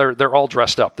 They're all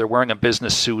dressed up. They're wearing a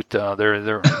business suit.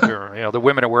 The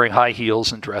women are wearing high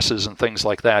heels and dresses and things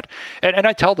like that. And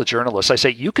I tell the journalists, I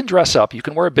say, you can dress up, you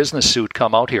can wear a business suit,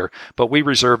 come out here, but we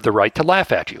reserve the right to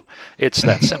laugh at you. It's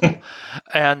that simple.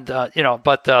 And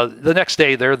but the next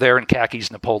day they're there in khakis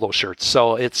and a polo shirts.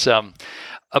 So it's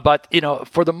but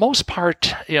for the most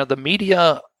part, the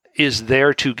media is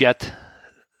there to get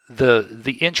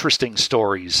the interesting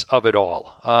stories of it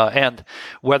all, and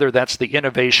whether that's the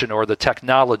innovation or the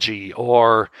technology,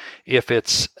 or if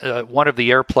it's one of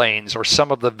the airplanes or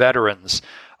some of the veterans,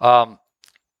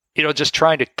 just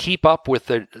trying to keep up with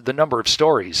the number of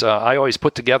stories. I always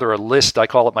put together a list. I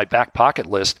call it my back pocket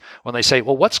list when they say,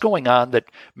 well, what's going on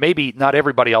that maybe not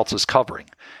everybody else is covering?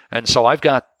 And so I've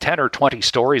got 10 or 20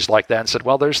 stories like that and said,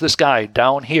 well, there's this guy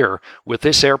down here with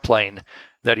this airplane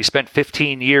that he spent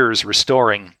 15 years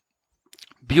restoring.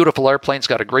 Beautiful airplane's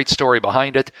got a great story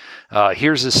behind it.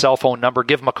 Here's his cell phone number.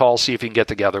 Give him a call. See if you can get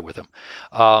together with him.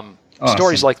 Awesome.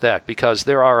 Stories like that, because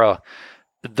there are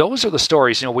those are the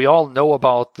stories. We all know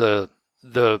about the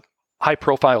high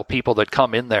profile people that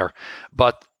come in there,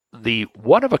 but the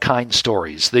one of a kind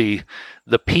stories, the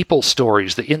people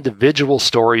stories, the individual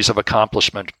stories of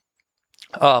accomplishment.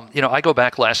 I go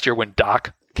back last year when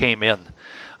Doc came in.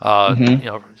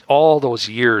 All those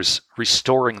years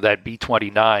restoring that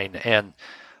B-29 and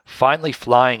finally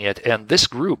flying it. And this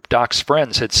group, Doc's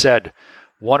friends, had said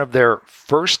one of their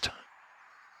first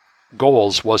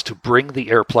goals was to bring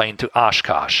the airplane to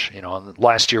Oshkosh. And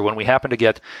last year when we happened to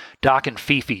get Doc and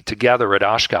Fifi together at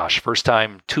Oshkosh, first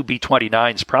time two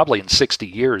B-29s probably in 60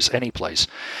 years anyplace.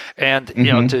 And,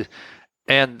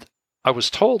 and I was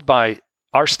told by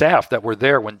our staff that were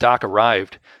there when Doc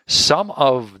arrived, some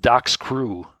of Doc's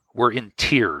crew were in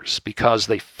tears because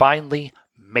they finally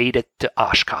made it to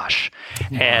Oshkosh.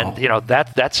 Wow. And,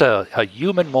 that's a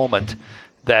human moment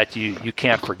that you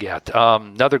can't forget.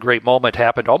 Another great moment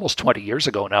happened almost 20 years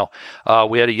ago now.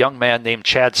 We had a young man named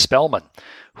Chad Spellman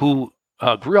who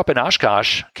grew up in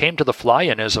Oshkosh, came to the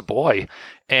fly-in as a boy,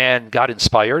 and got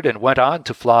inspired and went on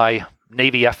to fly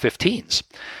Navy F-15s.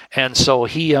 And so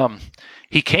he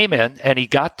came in and he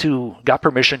got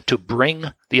permission to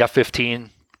bring the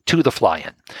F-15 to the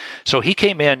fly-in. So he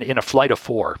came in a flight of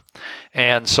 4.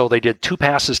 And so they did 2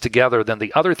 passes together. Then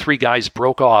the other 3 guys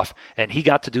broke off, and he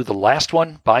got to do the last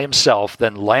one by himself,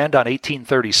 then land on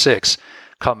 1836,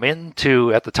 come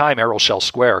into, at the time, Aeroshell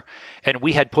Square. And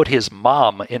we had put his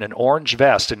mom in an orange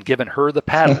vest and given her the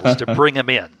paddles to bring him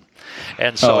in.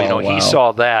 And so, wow. He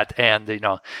saw that. And,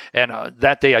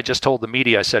 that day I just told the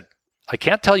media, I said, I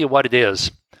can't tell you what it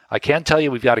is. I can tell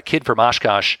you we've got a kid from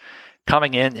Oshkosh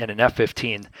coming in an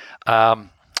F-15.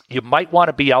 You might want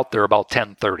to be out there about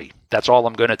 10:30. That's all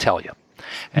I'm going to tell you.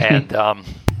 And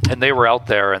they were out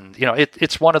there, and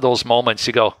it's one of those moments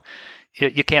you go,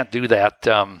 you can't do that.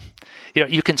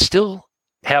 You can still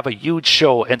have a huge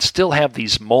show and still have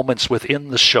these moments within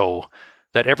the show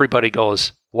that everybody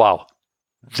goes, wow,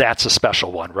 that's a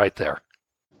special one right there.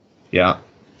 Yeah,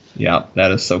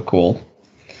 that is so cool.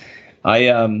 I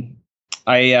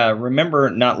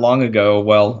remember not long ago,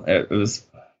 well, it was,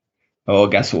 I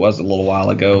guess it was a little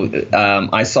while ago,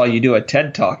 I saw you do a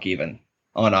TED Talk even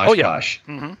on Oshkosh.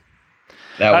 Oh, yeah. Mm-hmm.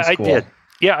 That was cool. I did.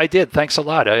 Yeah, I did. Thanks a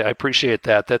lot. I appreciate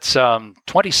that. That's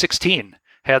 2016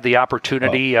 had the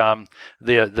opportunity.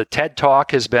 The TED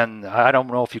Talk has been, I don't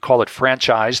know if you call it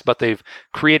franchised, but they've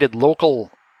created local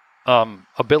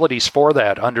abilities for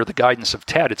that under the guidance of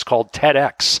TED. It's called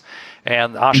TEDx.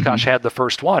 And Oshkosh had the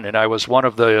first one, and I was one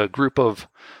of the group of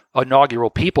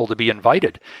inaugural people to be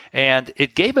invited. And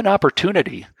it gave an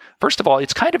opportunity. First of all,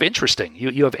 it's kind of interesting.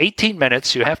 You have 18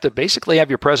 minutes. You have to basically have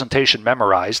your presentation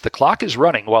memorized. The clock is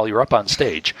running while you're up on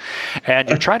stage. And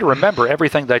you're trying to remember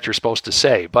everything that you're supposed to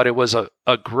say. But it was a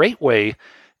great way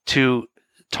to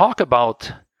talk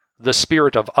about the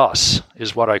spirit of us,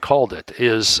 is what I called it,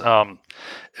 is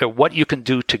what you can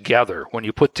do together when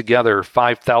you put together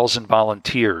 5,000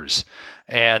 volunteers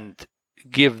and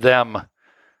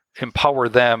empower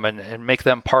them and make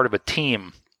them part of a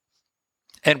team,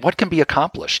 and what can be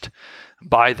accomplished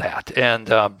by that,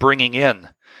 and bringing in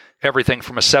everything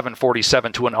from a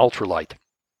 747 to an ultralight,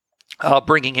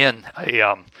 bringing in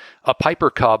a Piper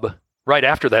Cub right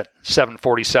after that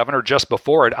 747 or just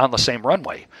before it on the same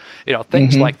runway,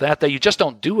 things like that you just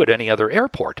don't do at any other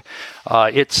airport.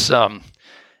 It's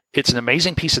an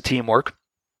amazing piece of teamwork,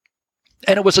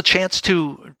 and it was a chance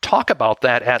to talk about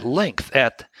that at length,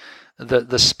 at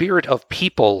the spirit of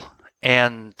people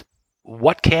and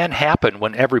what can happen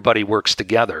when everybody works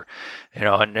together,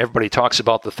 and everybody talks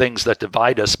about the things that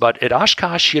divide us. But at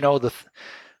Oshkosh, the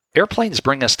airplanes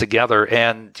bring us together,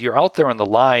 and you're out there on the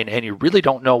line and you really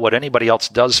don't know what anybody else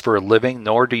does for a living,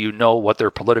 nor do you know what their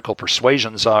political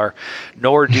persuasions are,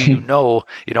 nor do you know,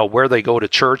 where they go to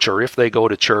church or if they go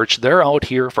to church. They're out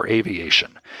here for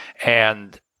aviation.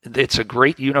 And it's a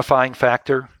great unifying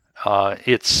factor.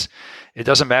 It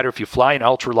doesn't matter if you fly an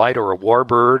ultralight or a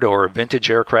warbird or a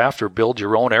vintage aircraft or build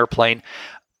your own airplane.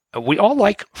 We all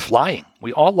like flying.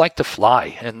 We all like to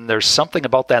fly. And there's something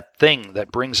about that thing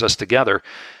that brings us together.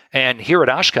 And here at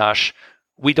Oshkosh,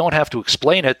 we don't have to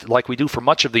explain it like we do for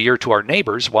much of the year to our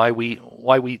neighbors, why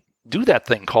we do that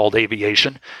thing called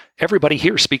aviation. Everybody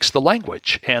here speaks the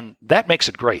language, and that makes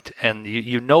it great. And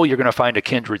you're going to find a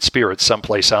kindred spirit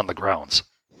someplace on the grounds.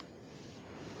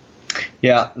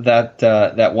 Yeah,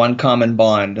 that one common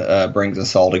bond brings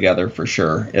us all together for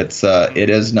sure. It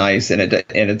is nice, and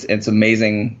it's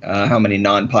amazing how many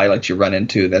non-pilots you run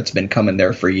into that's been coming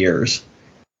there for years.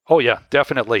 Oh yeah,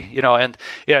 definitely. And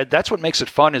yeah, that's what makes it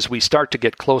fun as we start to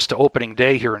get close to opening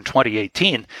day here in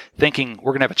 2018, thinking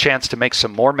we're going to have a chance to make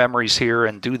some more memories here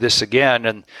and do this again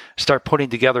and start putting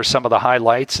together some of the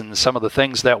highlights and some of the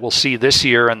things that we'll see this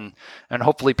year. And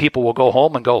hopefully people will go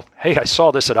home and go, hey, I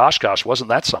saw this at Oshkosh. Wasn't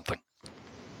that something?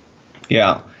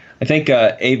 Yeah. I think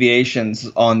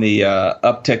aviation's on the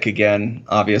uptick again,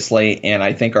 obviously, and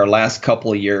I think our last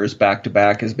couple of years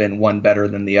back-to-back has been one better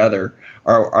than the other.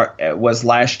 Was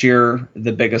last year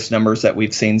the biggest numbers that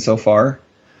we've seen so far?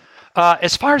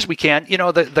 As far as we can,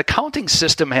 the counting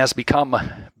system has become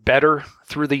better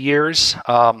through the years.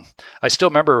 I still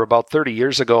remember about 30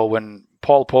 years ago when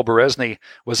Paul Poberezny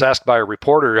was asked by a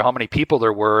reporter how many people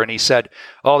there were, and he said,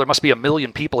 oh, there must be 1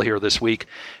 million people here this week.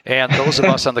 And those of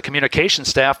us on the communication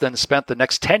staff then spent the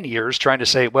next 10 years trying to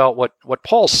say, well, what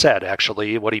Paul said,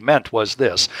 actually, what he meant was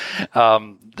this,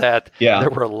 that there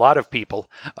were a lot of people.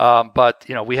 But,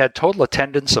 we had total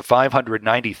attendance of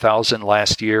 590,000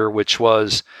 last year, which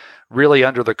was really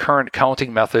under the current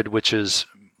counting method, which is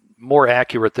more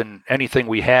accurate than anything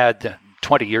we had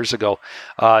 20 years ago,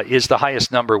 is the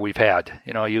highest number we've had.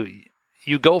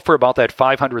 You go for about that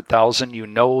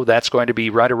 500,000, that's going to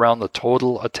be right around the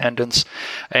total attendance.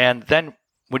 And then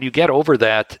when you get over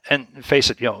that, and face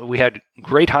it, we had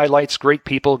great highlights, great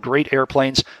people, great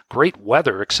airplanes, great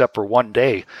weather, except for one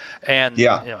day. And,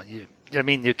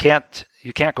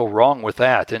 you can't go wrong with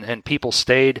that. And people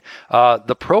stayed.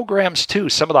 The programs, too,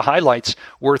 some of the highlights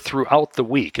were throughout the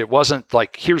week. It wasn't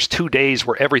like, here's 2 days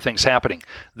where everything's happening.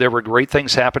 There were great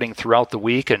things happening throughout the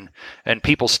week, and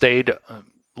people stayed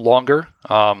longer.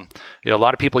 A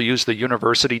lot of people used the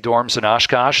university dorms in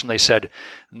Oshkosh, and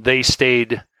they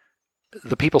said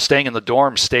the people staying in the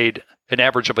dorms stayed an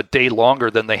average of a day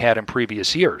longer than they had in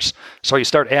previous years. So you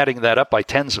start adding that up by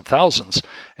tens of thousands,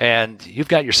 and you've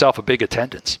got yourself a big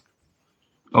attendance.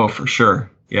 Oh, for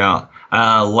sure. Yeah.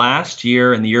 Last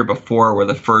year and the year before were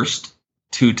the first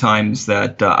 2 times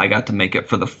that I got to make it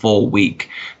for the full week.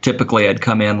 Typically, I'd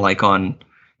come in like on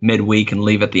midweek and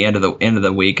leave at the end of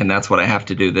the week, and that's what I have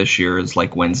to do this year is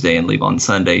like Wednesday and leave on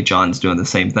Sunday. John's doing the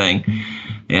same thing.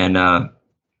 And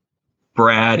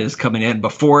Brad is coming in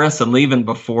before us and leaving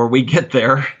before we get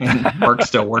there, and Mark's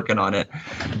still working on it.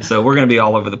 So we're going to be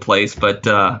all over the place. But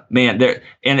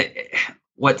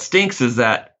what stinks is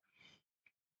that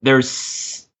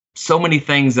there's so many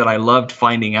things that I loved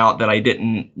finding out that I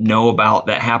didn't know about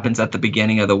that happens at the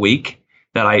beginning of the week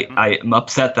that I'm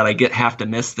upset that I have to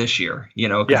miss this year,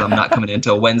 because I'm not coming in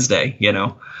until Wednesday,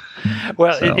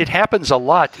 Well, so. It happens a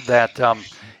lot that,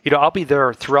 I'll be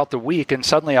there throughout the week, and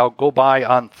suddenly I'll go by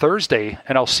on Thursday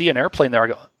and I'll see an airplane there. I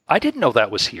go, I didn't know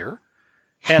that was here.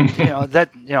 And,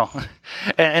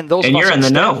 and those and you're in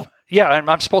the know. Yeah, and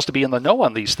I'm supposed to be in the know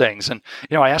on these things. And,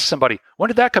 I asked somebody, when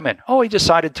did that come in? Oh, he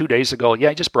decided 2 days ago. Yeah,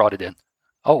 he just brought it in.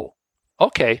 Oh,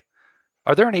 okay.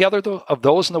 Are there any other of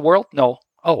those in the world? No.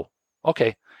 Oh,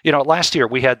 okay. Last year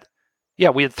we had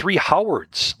 3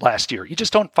 Howards last year. You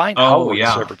just don't find Howards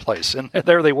every place. And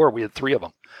there they were. We had 3 of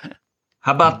them.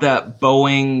 How about that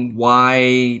Boeing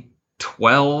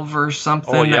Y-12 or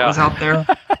something that was out there?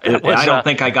 I don't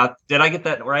think I got. Did I get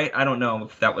that right? I don't know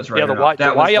if that was right. Yeah,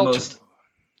 that was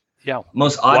the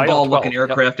most oddball-looking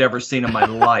aircraft ever seen in my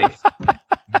life.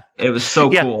 It was so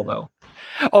cool, though.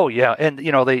 Oh, yeah. And,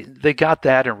 they got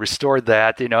that and restored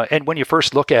that, and when you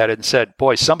first look at it and said,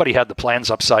 boy, somebody had the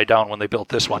plans upside down when they built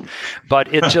this one.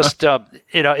 But it just, but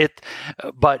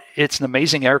it's an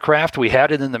amazing aircraft. We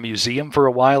had it in the museum for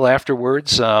a while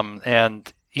afterwards.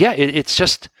 It's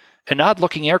just an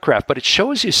odd-looking aircraft, but it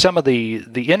shows you some of the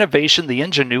innovation, the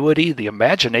ingenuity, the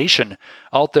imagination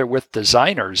out there with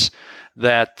designers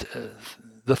that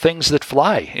the things that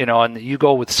fly, and you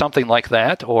go with something like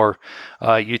that, or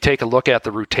you take a look at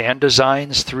the Rutan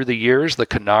designs through the years, the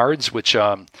Canards, which,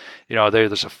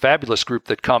 there's a fabulous group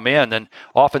that come in, and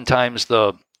oftentimes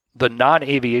the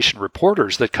non-aviation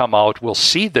reporters that come out will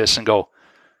see this and go,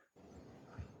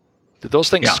 did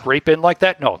those things scrape in like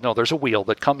that? No, there's a wheel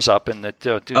that comes up and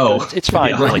it's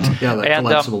fine, really. Yeah, that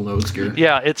collapsible nose gear.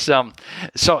 Yeah, it's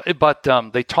but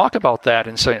they talk about that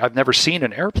and say, I've never seen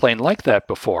an airplane like that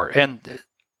before. And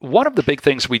one of the big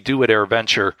things we do at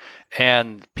AirVenture,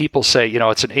 and people say,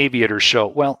 it's an aviator show.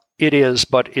 Well, it is,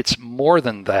 but it's more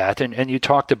than that. And you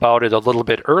talked about it a little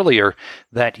bit earlier,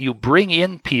 that you bring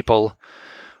in people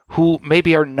who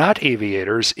maybe are not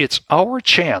aviators. It's our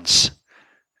chance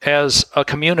as a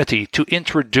community to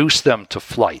introduce them to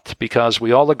flight, because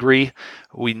we all agree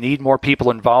we need more people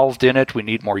involved in it. We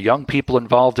need more young people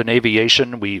involved in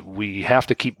aviation. We have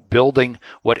to keep building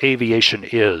what aviation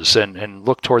is and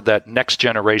look toward that next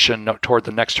generation, toward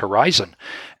the next horizon.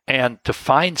 And to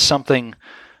find something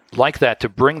like that, to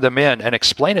bring them in and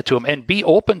explain it to them and be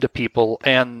open to people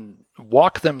and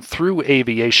walk them through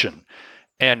aviation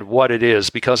and what it is,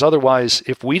 because otherwise,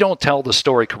 if we don't tell the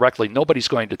story correctly, nobody's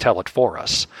going to tell it for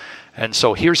us. And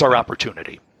so here's our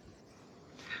opportunity.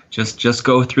 Just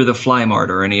go through the Fly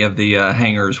Mart or any of the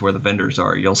hangars where the vendors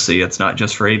are. You'll see it's not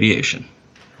just for aviation.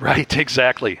 Right,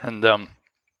 exactly. And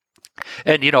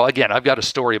again, I've got a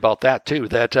story about that too,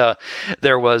 that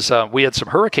there was, we had some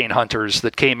hurricane hunters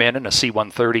that came in a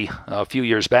C-130 a few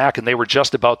years back, and they were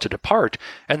just about to depart,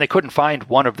 and they couldn't find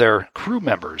one of their crew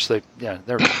members. They're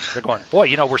going,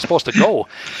 boy, we're supposed to go.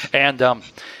 And,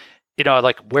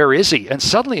 like, where is he? And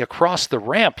suddenly across the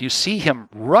ramp, you see him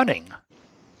running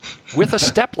with a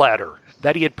stepladder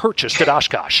that he had purchased at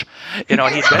Oshkosh. And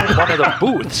he'd been in one of the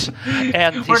booths.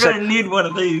 And we're going to need one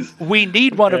of these. We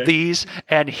need one of these.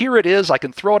 And here it is. I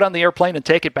can throw it on the airplane and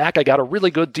take it back. I got a really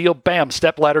good deal. Bam,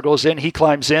 stepladder goes in. He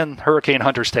climbs in. Hurricane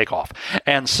hunters take off.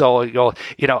 And so,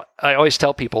 I always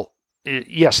tell people,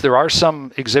 yes, there are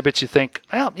some exhibits you think,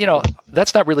 well,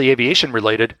 that's not really aviation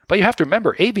related. But you have to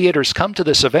remember, aviators come to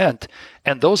this event,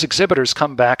 and those exhibitors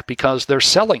come back because they're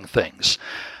selling things.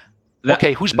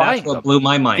 Okay, who's buying them? That's what blew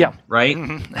my mind, right?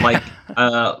 Mm-hmm.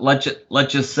 Like,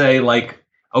 let's just say, like,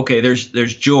 okay,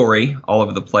 there's jewelry all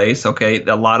over the place. Okay,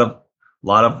 a lot of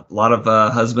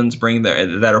husbands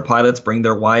that are pilots bring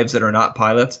their wives that are not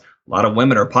pilots. A lot of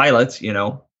women are pilots.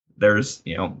 There's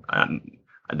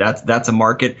that's a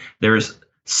market. There's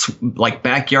like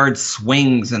backyard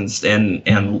swings and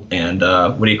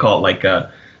what do you call it,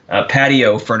 like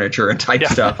patio furniture and type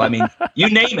stuff. I mean, you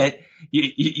name it.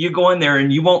 You go in there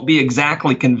and you won't be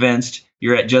exactly convinced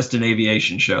you're at just an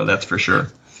aviation show. That's for sure.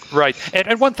 Right.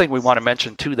 And one thing we want to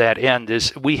mention to that end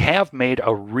is we have made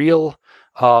a real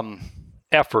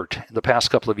effort in the past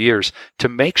couple of years to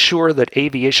make sure that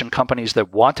aviation companies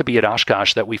that want to be at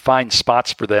Oshkosh, that we find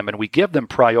spots for them and we give them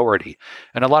priority.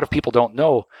 And a lot of people don't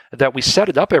know that we set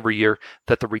it up every year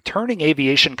that the returning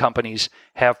aviation companies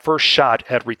have first shot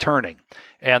at returning.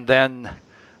 And then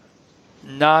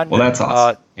that's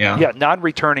awesome.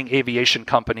 Non-returning aviation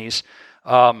companies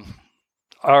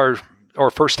or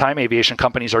first-time aviation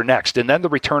companies are next, and then the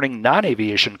returning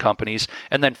non-aviation companies,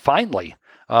 and then finally,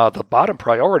 the bottom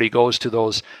priority goes to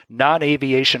those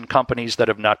non-aviation companies that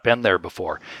have not been there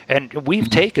before. And we've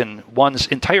taken one's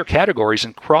entire categories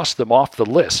and crossed them off the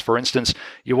list. For instance,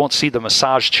 you won't see the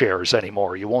massage chairs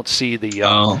anymore. You won't see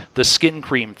the skin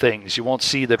cream things. You won't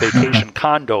see the vacation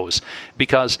condos,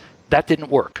 because that didn't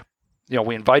work.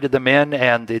 We invited them in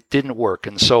and it didn't work.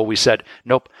 And so we said,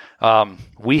 nope,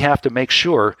 we have to make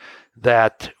sure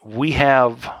that we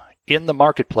have in the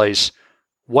marketplace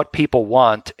what people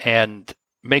want and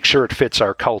make sure it fits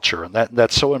our culture. And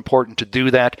that's so important to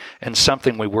do that, and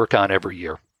something we work on every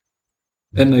year.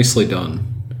 And nicely done.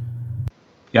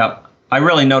 Yeah, I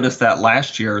really noticed that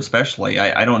last year especially.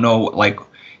 I don't know, like,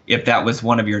 if that was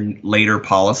one of your later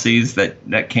policies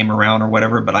that came around or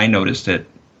whatever, but I noticed it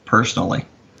personally.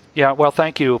 Yeah, well,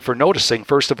 thank you for noticing,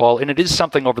 first of all. And it is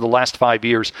something over the last 5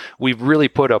 years we've really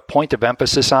put a point of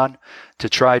emphasis on to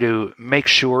try to make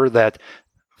sure that,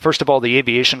 first of all, the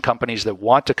aviation companies that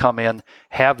want to come in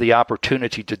have the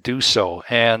opportunity to do so.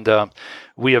 And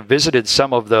we have visited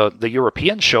some of the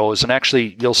European shows, and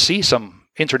actually you'll see some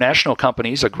international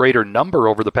companies, a greater number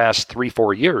over the past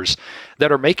 3-4 years,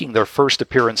 that are making their first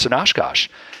appearance in Oshkosh.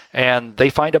 And they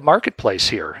find a marketplace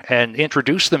here and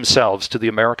introduce themselves to the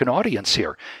American audience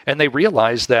here. And they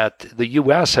realize that the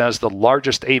U.S. has the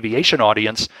largest aviation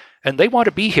audience, and they want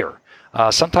to be here.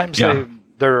 Sometimes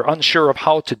they're unsure of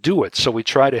how to do it, so we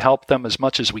try to help them as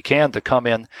much as we can to come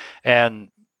in and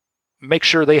make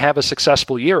sure they have a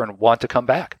successful year and want to come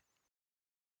back.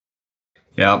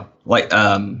 Yeah, like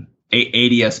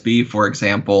ADSB, for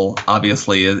example,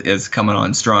 obviously is coming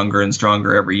on stronger and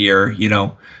stronger every year.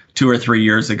 2 or 3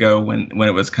 years ago when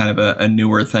it was kind of a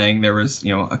newer thing, there was,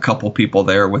 a couple people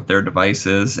there with their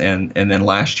devices. And then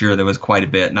last year there was quite a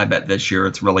bit. And I bet this year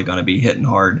it's really going to be hitting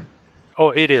hard. Oh,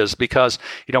 it is, because,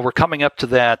 we're coming up to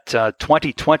that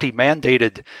 2020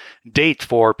 mandated date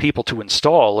for people to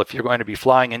install if you're going to be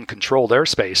flying in controlled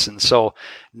airspace. And so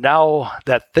now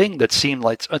that thing that seemed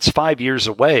like it's 5 years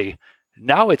away,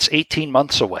 now it's 18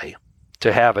 months away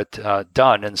to have it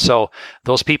done. And so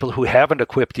those people who haven't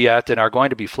equipped yet and are going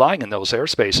to be flying in those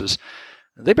airspaces,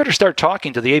 they better start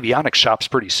talking to the avionics shops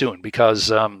pretty soon,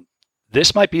 because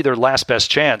this might be their last best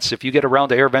chance. If you get around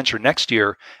to AirVenture next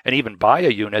year and even buy a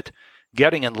unit,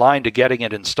 getting in line to getting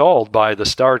it installed by the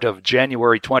start of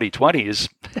January 2020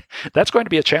 that's going to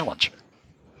be a challenge.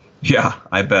 Yeah,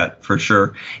 I bet, for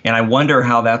sure. And I wonder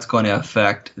how that's going to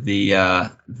affect the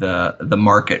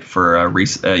market for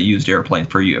used airplanes,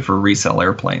 for resale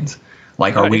airplanes.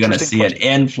 Like, are we going to see an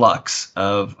influx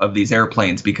of these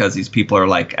airplanes because these people are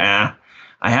like, I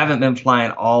haven't been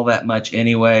flying all that much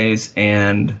anyways,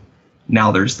 and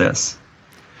now there's this.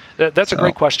 That's a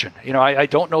great question. I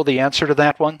don't know the answer to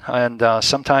that one. And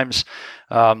sometimes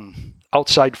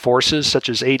outside forces such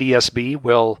as ADSB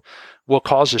will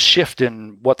cause a shift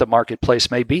in what the marketplace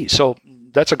may be. So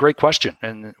that's a great question,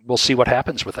 and we'll see what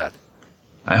happens with that.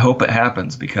 I hope it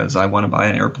happens, because I want to buy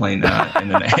an airplane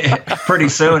pretty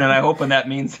soon, and I hope that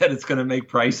means that it's going to make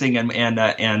pricing and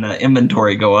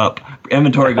inventory go up.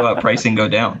 Inventory go up, pricing go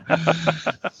down.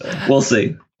 We'll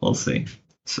see.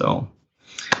 So.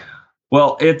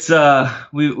 Well, it's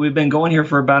we've been going here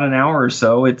for about an hour or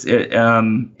so.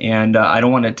 And I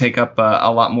don't want to take up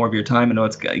a lot more of your time. I know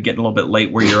it's getting a little bit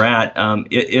late where you're at.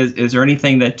 Is there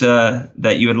anything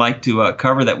that you would like to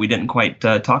cover that we didn't quite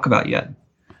talk about yet?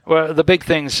 Well, the big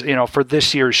things, for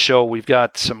this year's show, we've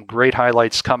got some great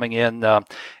highlights coming in.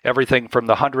 Everything from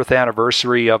the 100th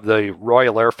anniversary of the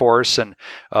Royal Air Force, and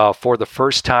for the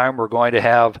first time, we're going to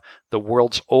have the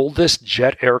world's oldest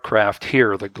jet aircraft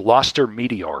here, the Gloster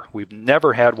Meteor. We've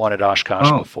never had one at Oshkosh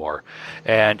before.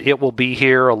 And it will be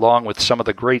here along with some of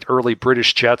the great early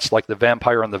British jets like the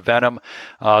Vampire and the Venom,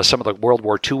 some of the World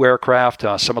War II aircraft,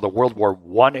 some of the World War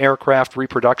I aircraft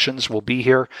reproductions will be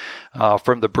here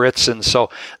from the Brits. And so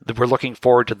we're looking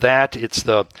forward to that. It's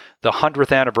the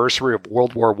 100th anniversary of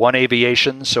World War I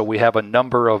aviation, so we have a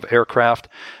number of aircraft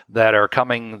that are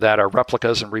coming that are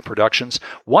replicas and reproductions.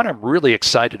 One I'm really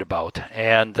excited about,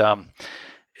 and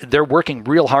they're working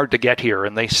real hard to get here,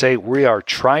 and they say we are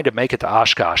trying to make it to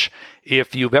Oshkosh.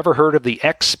 If you've ever heard of the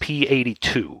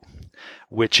XP-82,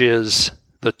 which is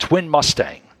the twin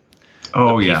Mustang,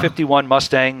 P-51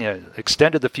 Mustang,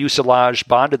 extended the fuselage,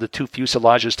 bonded the two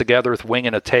fuselages together with wing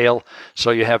and a tail.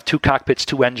 So you have two cockpits,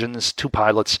 two engines, two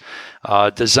pilots,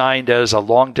 designed as a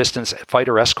long-distance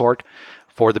fighter escort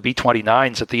for the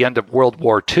B-29s at the end of World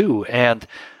War II. And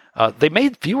they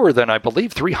made fewer than, I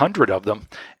believe, 300 of them.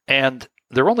 And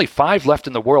there are only 5 left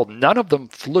in the world. None of them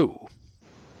flew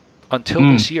until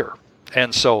this year.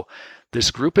 And so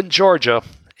this group in Georgia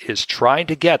is trying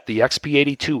to get the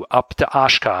XP-82 up to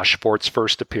Oshkosh for its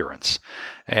first appearance.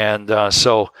 And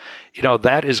so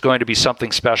that is going to be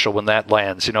something special when that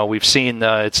lands. We've seen,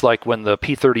 it's like when the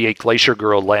P-38 Glacier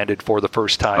Girl landed for the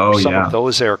first time. Some of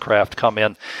those aircraft come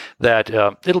in, that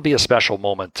it'll be a special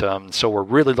moment. So we're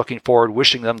really looking forward,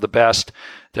 wishing them the best,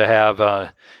 to have,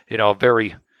 a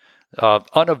very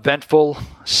uneventful,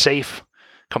 safe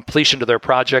completion to their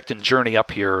project and journey up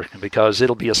here, because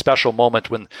it'll be a special moment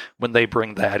when they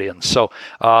bring that in. So,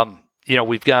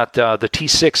 we've got the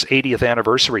T6 80th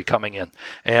anniversary coming in.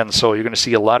 And so you're going to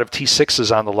see a lot of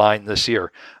T6s on the line this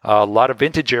year, a lot of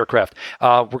vintage aircraft.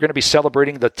 We're going to be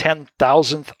celebrating the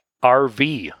 10,000th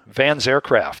RV, Vans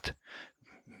aircraft,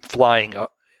 flying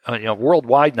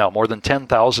worldwide now, more than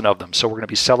 10,000 of them. So we're going to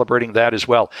be celebrating that as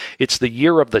well. It's the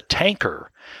year of the tanker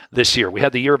this year. We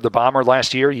had the year of the bomber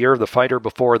last year of the fighter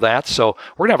before that. So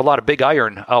we're going to have a lot of big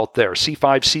iron out there.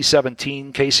 C5,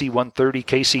 C-17, KC-130,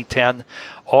 KC-10,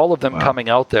 all of them coming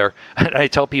out there. And I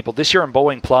tell people, this year in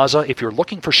Boeing Plaza, if you're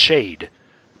looking for shade,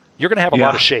 you're going to have a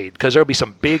lot of shade, because there'll be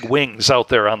some big wings out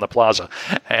there on the plaza.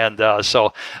 And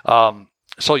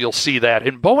so you'll see that.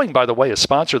 And Boeing, by the way, has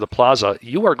sponsored the plaza.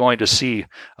 You are going to see,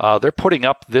 they're putting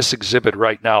up this exhibit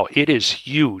right now. It is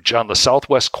huge on the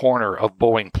southwest corner of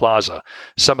Boeing Plaza.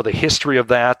 Some of the history of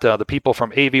that, the people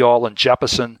from Aviall and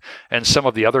Jeppesen and some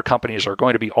of the other companies are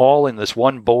going to be all in this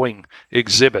one Boeing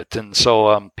exhibit. And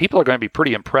so people are going to be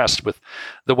pretty impressed with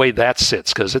the way that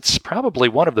sits, because it's probably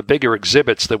one of the bigger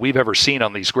exhibits that we've ever seen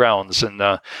on these grounds. And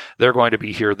they're going to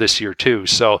be here this year too.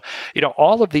 So,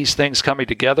 all of these things coming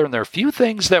together, and there are a few things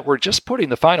things that we're just putting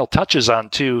the final touches on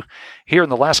to here in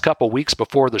the last couple of weeks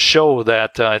before the show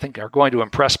that I think are going to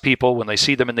impress people when they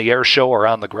see them in the air show or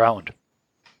on the ground.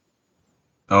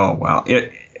 Oh, wow.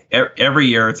 Every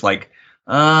year it's like,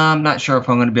 I'm not sure if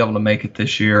I'm going to be able to make it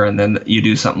this year. And then you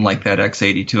do something like that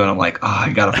X82, and I'm like,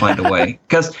 I got to find a way.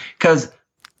 Because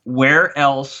where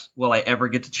else will I ever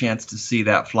get the chance to see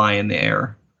that fly in the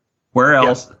air? Where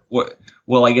else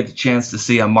will I get the chance to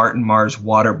see a Martin Mars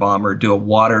water bomber do a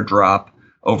water drop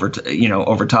over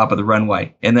top of the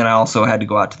runway? And then I also had to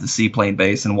go out to the seaplane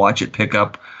base and watch it pick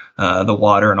up the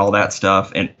water and all that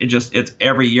stuff. And it's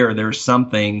every year there's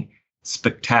something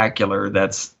spectacular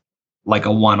that's like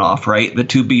a one-off, right? The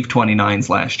 2 Beef 29s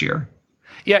last year.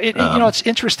 Yeah, it's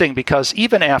interesting because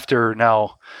even after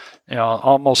now,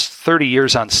 almost 30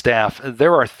 years on staff,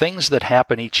 there are things that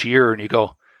happen each year, and you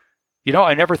go,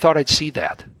 I never thought I'd see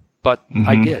that, but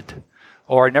I did.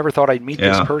 Or I never thought I'd meet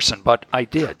this person, but I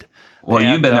did. Well,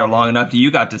 you've been there long enough that you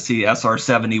got to see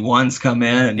SR-71s come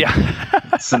in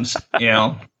and some,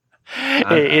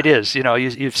 It is,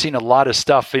 you've seen a lot of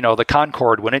stuff, the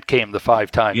Concorde when it came the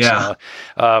 5 times. Yeah.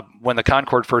 When the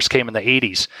Concorde first came in the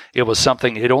 80s, it was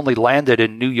something, it only landed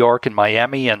in New York and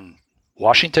Miami and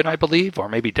Washington, I believe, or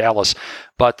maybe Dallas.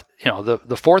 But, the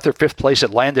 4th or 5th place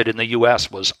it landed in the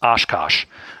U.S. was Oshkosh.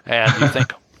 And you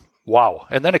think, wow.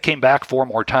 And then it came back 4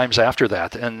 more times after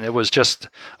that. And it was just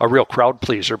a real crowd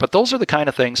pleaser. But those are the kind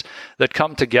of things that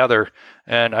come together.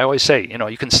 And I always say,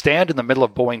 you can stand in the middle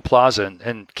of Boeing Plaza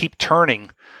and keep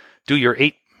turning, do your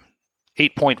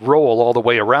 8-point roll all the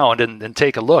way around and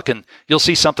take a look, and you'll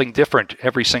see something different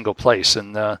every single place.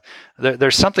 And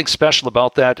there's something special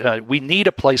about that. We need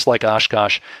a place like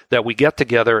Oshkosh that we get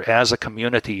together as a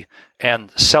community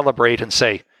and celebrate and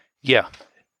say, yeah,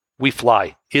 we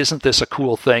fly. Isn't this a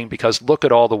cool thing? Because look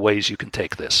at all the ways you can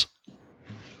take this.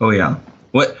 Oh, yeah.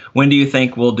 When do you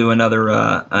think we'll do another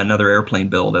airplane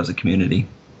build as a community?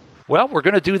 Well, we're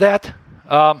going to do that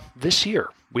this year.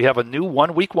 We have a new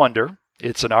 1-week wonder.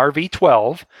 It's an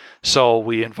RV-12, so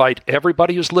we invite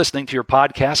everybody who's listening to your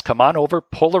podcast, come on over,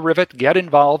 pull a rivet, get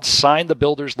involved, sign the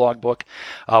builder's logbook.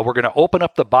 We're going to open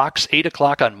up the box 8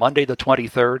 o'clock on Monday the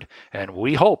 23rd, and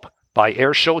we hope by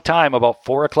air show time, about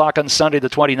 4 o'clock on Sunday the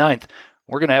 29th,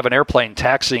 we're going to have an airplane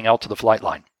taxiing out to the flight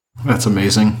line. That's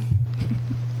amazing.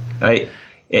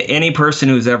 Any person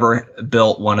who's ever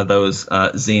built one of those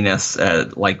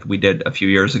Zeniths like we did a few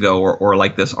years ago, or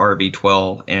like this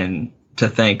RV-12, and to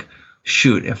think,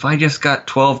 shoot, if I just got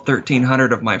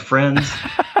 1,300 of my friends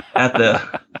at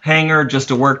the hangar just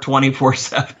to work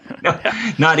 24/7. No,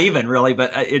 not even really,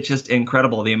 but it's just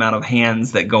incredible the amount of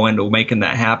hands that go into making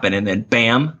that happen. And then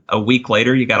bam, a week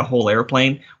later, you got a whole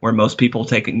airplane where most people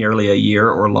take nearly a year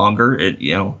or longer.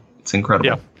 It's incredible.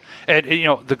 Yeah. And,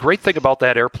 the great thing about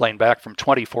that airplane back from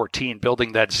 2014,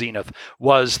 building that Zenith,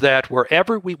 was that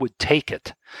wherever we would take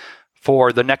it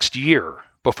for the next year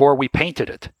before we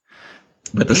painted it,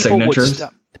 with the signatures,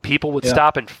 people would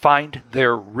stop and find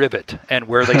their rivet and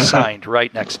where they signed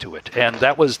right next to it. And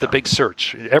that was the big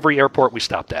search. Every airport we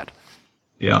stopped at.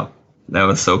 Yeah, that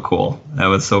was so cool.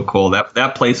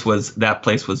 That place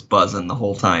was buzzing the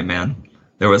whole time, man.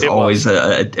 There was always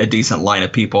a decent line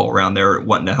of people around there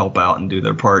wanting to help out and do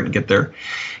their part and get their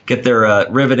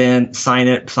rivet in, sign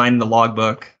the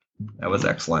logbook. That was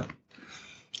excellent.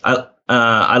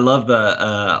 I love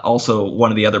the also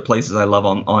one of the other places I love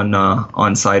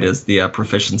on site is the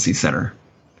Proficiency Center.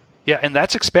 Yeah, and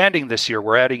that's expanding this year.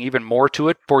 We're adding even more to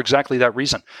it for exactly that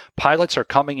reason. Pilots are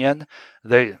coming in.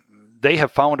 They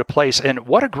have found a place, and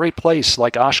what a great place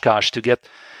like Oshkosh to get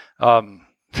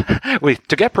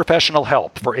to get professional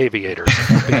help for aviators,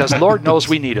 because Lord knows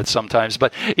we need it sometimes.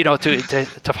 But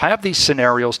to have these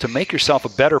scenarios, to make yourself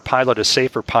a better pilot, a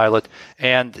safer pilot,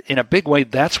 and in a big way,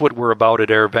 that's what we're about at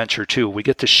AirVenture too. We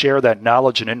get to share that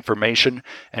knowledge and information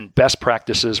and best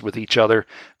practices with each other.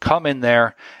 Come in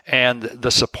there, and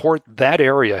the support that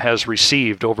area has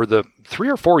received over the 3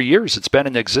 or 4 years it's been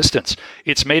in existence,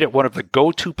 it's made it one of the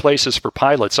go-to places for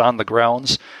pilots on the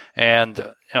grounds.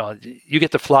 And you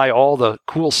get to fly all the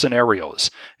cool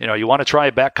scenarios. You want to try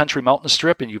a backcountry mountain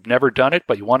strip and you've never done it,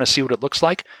 but you want to see what it looks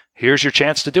like. Here's your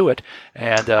chance to do it.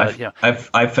 And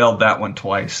I've failed that one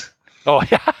twice. Oh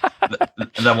yeah,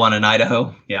 the one in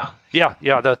Idaho. Yeah.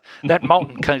 That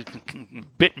mountain kind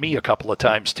of bit me a couple of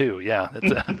times too. Yeah.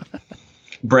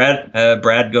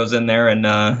 Brad goes in there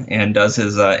and does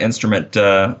his instrument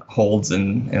holds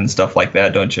and stuff like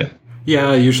that, don't you?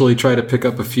 Yeah, I usually try to pick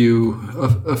up a few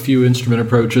instrument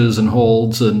approaches and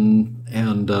holds and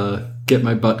get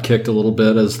my butt kicked a little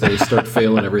bit as they start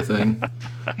failing everything.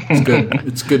 It's good.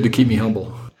 It's good to keep me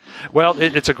humble. Well,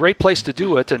 it's a great place to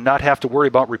do it and not have to worry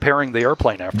about repairing the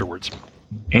airplane afterwards.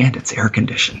 And it's air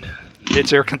conditioned.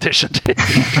 It's air conditioned.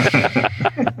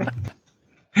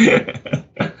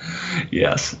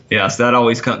 Yes, that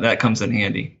always comes in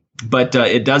handy. But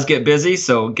it does get busy,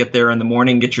 so get there in the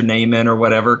morning, get your name in or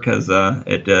whatever, because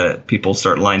people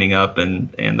start lining up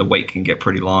and the wait can get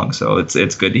pretty long. So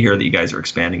it's good to hear that you guys are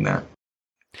expanding that.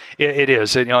 It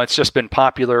is. It's just been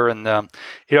popular, and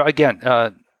again,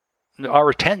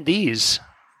 our attendees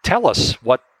tell us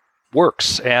what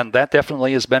works, and that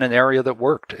definitely has been an area that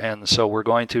worked. And so we're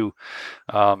going to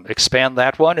expand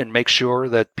that one and make sure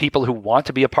that people who want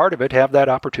to be a part of it have that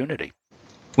opportunity.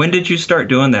 When did you start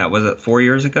doing that? Was it 4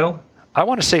 years ago? I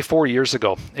want to say 4 years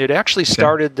ago. It actually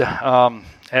started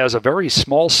as a very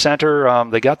small center.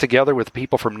 They got together with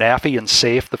people from NAFI and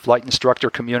SAFE, the flight instructor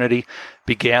community,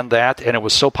 began that, and it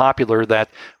was so popular that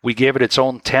we gave it its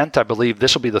own tent. I believe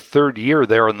this will be the third year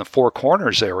there in the Four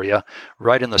Corners area,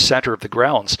 right in the center of the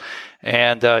grounds.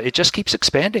 And it just keeps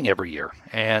expanding every year.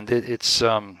 And it's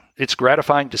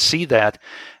gratifying to see that.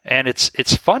 And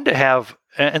it's fun to have.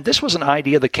 And this was an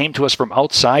idea that came to us from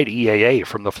outside EAA,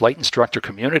 from the flight instructor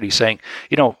community, saying,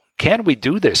 can we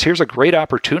do this? Here's a great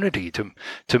opportunity to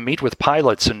meet with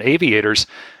pilots and aviators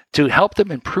to help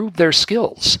them improve their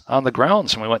skills on the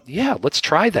grounds. And we went, yeah, let's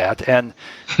try that. And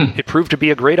it proved to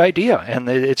be a great idea. And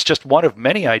it's just one of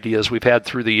many ideas we've had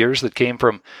through the years that came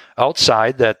from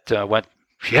outside that went,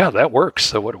 yeah, that works.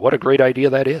 So what a great idea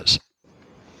that is.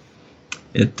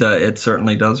 It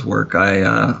certainly does work.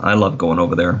 I love going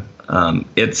over there.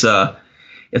 It's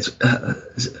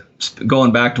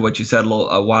going back to what you said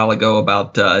a while ago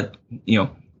about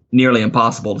nearly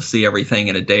impossible to see everything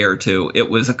in a day or two. It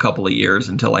was a couple of years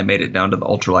until I made it down to the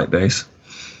ultralight base.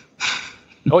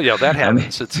 Oh yeah, that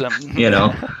happens. It's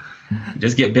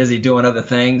just get busy doing other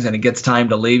things, and it gets time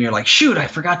to leave. And you're like, shoot, I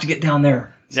forgot to get down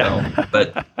there. So,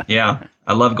 but yeah,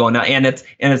 I love going down, and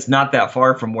it's not that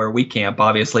far from where we camp.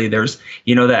 Obviously, there's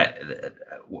that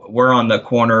we're on the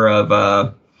corner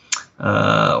of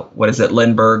what is it,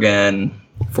 Lindbergh and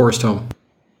Forest Home.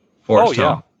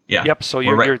 Home. Yeah. Yep. So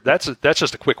you're that's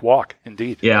just a quick walk,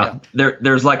 indeed. Yeah.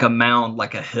 There's like a mound,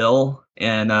 like a hill,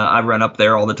 and I run up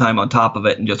there all the time on top of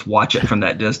it and just watch it from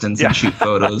that distance and shoot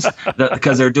photos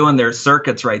because they're doing their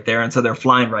circuits right there, and so they're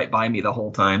flying right by me the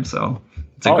whole time. So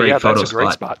it's a great photo spot. That's a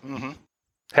great spot. Mm-hmm.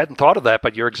 Hadn't thought of that,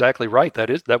 but you're exactly right.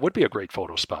 That would be a great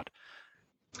photo spot.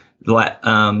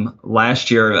 Last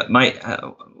year,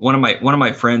 one of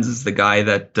my friends is the guy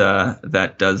that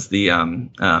does the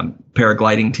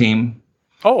paragliding team.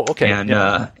 Oh, okay. And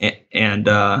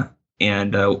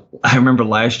I remember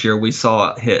last year we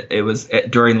saw it was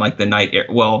during like the night air.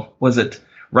 Well, was it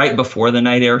right before the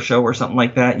night air show or something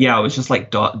like that? Yeah, it was just like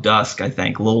dusk, I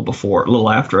think, a little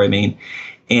after. I mean,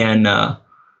 and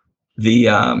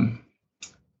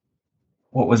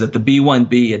what was it? The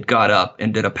B-1B had got up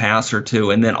and did a pass or two,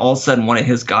 and then all of a sudden one of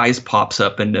his guys pops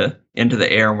up into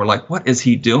the air, and we're like, what is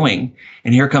he doing?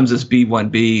 And here comes this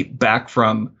B-1B back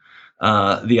from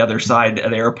the other side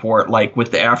of the airport, like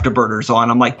with the afterburners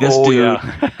on. I'm like, this dude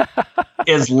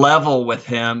is level with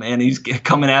him, and he's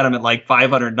coming at him at like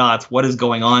 500 knots. What is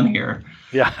going on here?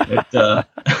 Yeah.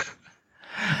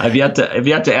 I've yet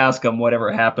to ask him whatever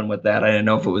happened with that. I didn't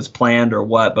know if it was planned or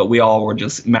what, but we all were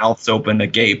just mouths open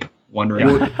agape,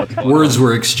 wondering. Words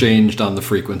were exchanged on the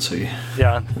frequency.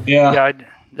 Yeah.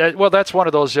 Well, that's one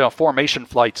of those formation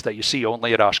flights that you see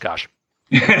only at Oshkosh.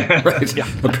 Right. Yeah.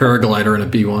 A paraglider and a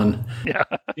B-1.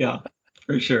 Yeah,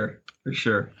 for sure.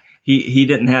 He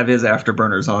didn't have his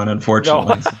afterburners on,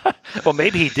 unfortunately. No. Well,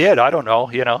 maybe he did. I don't know.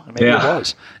 Maybe it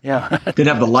was. Yeah. Did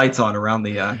have the lights on around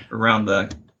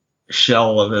the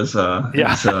shell of his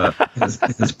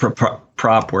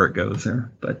prop where it goes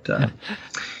there. But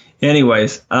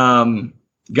anyways,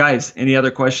 guys, any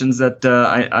other questions that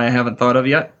I haven't thought of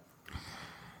yet?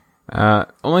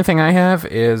 Only thing I have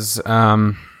is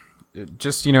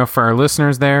just for our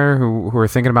listeners there who are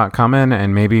thinking about coming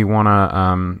and maybe want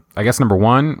to I guess number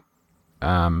one,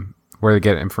 where they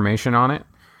get information on it,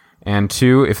 and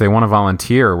two, if they want to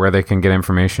volunteer, where they can get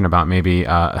information about maybe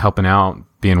helping out,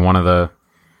 being the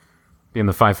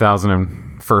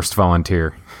 5,001st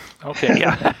volunteer. Okay,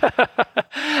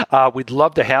 yeah. We'd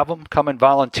love to have them come and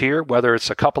volunteer, whether it's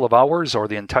a couple of hours or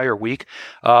the entire week.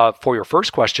 For your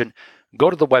first question, go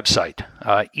to the website,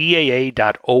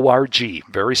 eaa.org.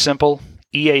 Very simple,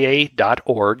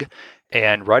 eaa.org.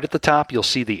 And right at the top, you'll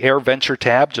see the AirVenture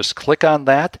tab. Just click on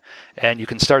that, and you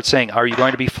can start saying, are you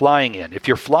going to be flying in? If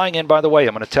you're flying in, by the way,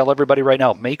 I'm going to tell everybody right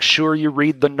now, make sure you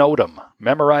read the NOTAM.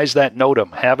 Memorize that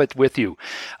NOTAM. Have it with you.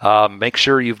 Make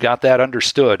sure you've got that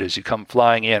understood as you come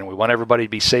flying in. We want everybody to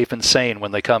be safe and sane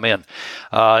when they come in.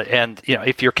 And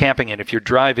if you're camping in, if you're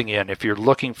driving in, if you're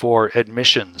looking for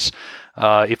admissions,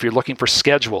 if you're looking for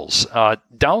schedules,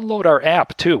 download our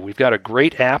app too. We've got a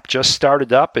great app just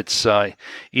started up. It's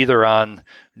either on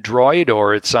Droid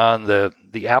or it's on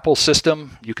the Apple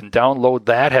system. You can download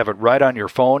that, have it right on your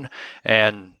phone,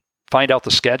 and find out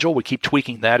the schedule. We keep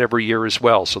tweaking that every year as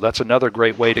well. So that's another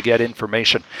great way to get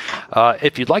information.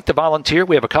 If you'd like to volunteer,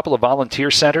 we have a couple of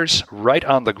volunteer centers right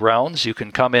on the grounds. You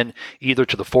can come in either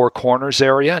to the Four Corners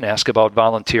area and ask about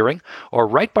volunteering, or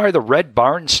right by the Red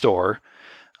Barn store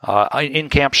in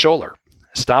Camp Scholler.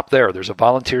 Stop there. There's a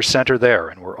volunteer center there,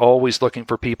 and we're always looking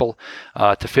for people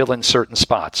to fill in certain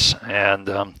spots.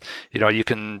 And, you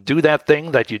can do that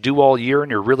thing that you do all year and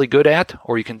you're really good at,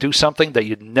 or you can do something that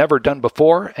you'd never done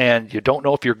before and you don't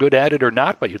know if you're good at it or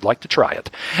not, but you'd like to try it.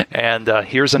 And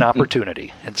here's an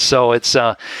opportunity. And so it's,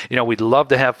 we'd love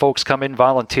to have folks come in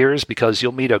volunteers, because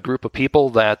you'll meet a group of people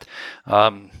that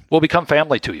will become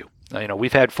family to you.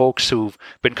 We've had folks who've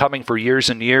been coming for years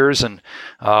and years, and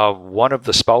one of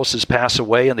the spouses pass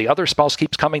away, and the other spouse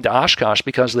keeps coming to Oshkosh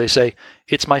because they say,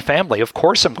 it's my family. Of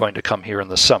course I'm going to come here in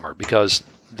the summer because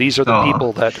these are the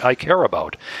people that I care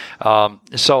about.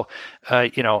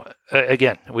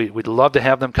 Again, we'd love to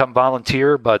have them come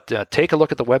volunteer, but take a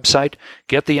look at the website,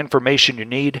 get the information you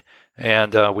need,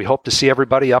 and we hope to see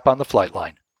everybody up on the flight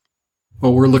line.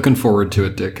 Well, we're looking forward to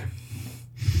it, Dick.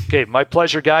 Okay, my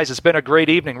pleasure, guys. It's been a great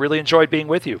evening. Really enjoyed being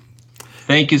with you.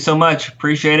 Thank you so much.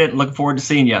 Appreciate it. Looking forward to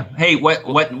seeing you. Hey,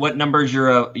 what number is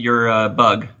your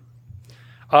bug?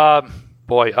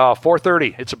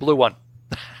 430. It's a blue one.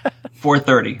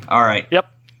 430. All right. Yep.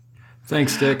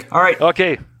 Thanks, Dick. All right.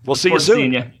 Okay. We'll see you soon.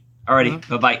 Seeing you. All righty.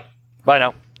 Mm-hmm. Bye-bye. Bye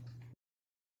now.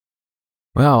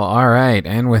 Well, all right.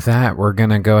 And with that, we're going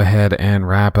to go ahead and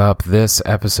wrap up this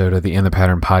episode of the In the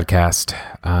Pattern podcast.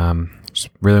 Just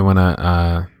really want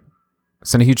to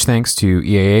send a huge thanks to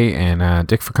EAA and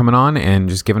Dick for coming on and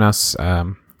just giving us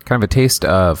kind of a taste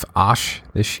of Osh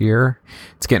this year.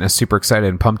 It's getting us super excited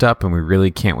and pumped up, and we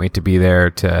really can't wait to be there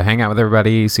to hang out with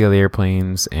everybody, see all the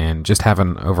airplanes, and just have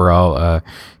an overall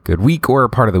good week or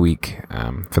part of the week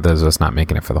for those of us not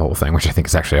making it for the whole thing, which I think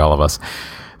is actually all of us.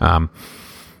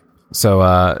 So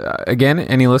again,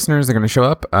 any listeners that are going to show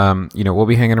up, we'll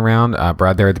be hanging around.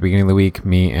 Brad there at the beginning of the week,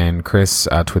 me and Chris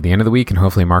toward the end of the week, and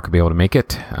hopefully Mark will be able to make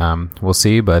it. We'll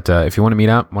see. But if you want to meet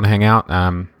up, want to hang out,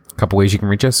 a couple ways you can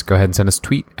reach us. Go ahead and send us a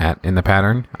tweet at In The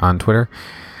Pattern on Twitter.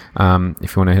 If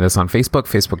you want to hit us on Facebook,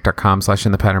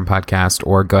 facebook.com/InThePatternPodcast,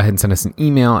 or go ahead and send us an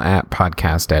email at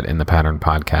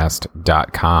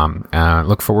podcast@InThePatternPodcast.com.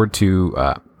 Look forward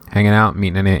to hanging out,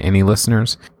 meeting any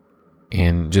listeners,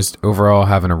 and just overall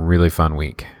having a really fun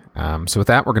week. So with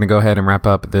that, we're going to go ahead and wrap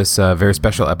up this very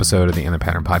special episode of the In the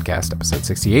Pattern podcast, episode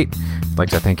 68. I'd like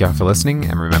to thank y'all for listening,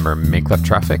 and remember, make left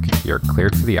traffic, you're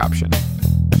cleared for the option.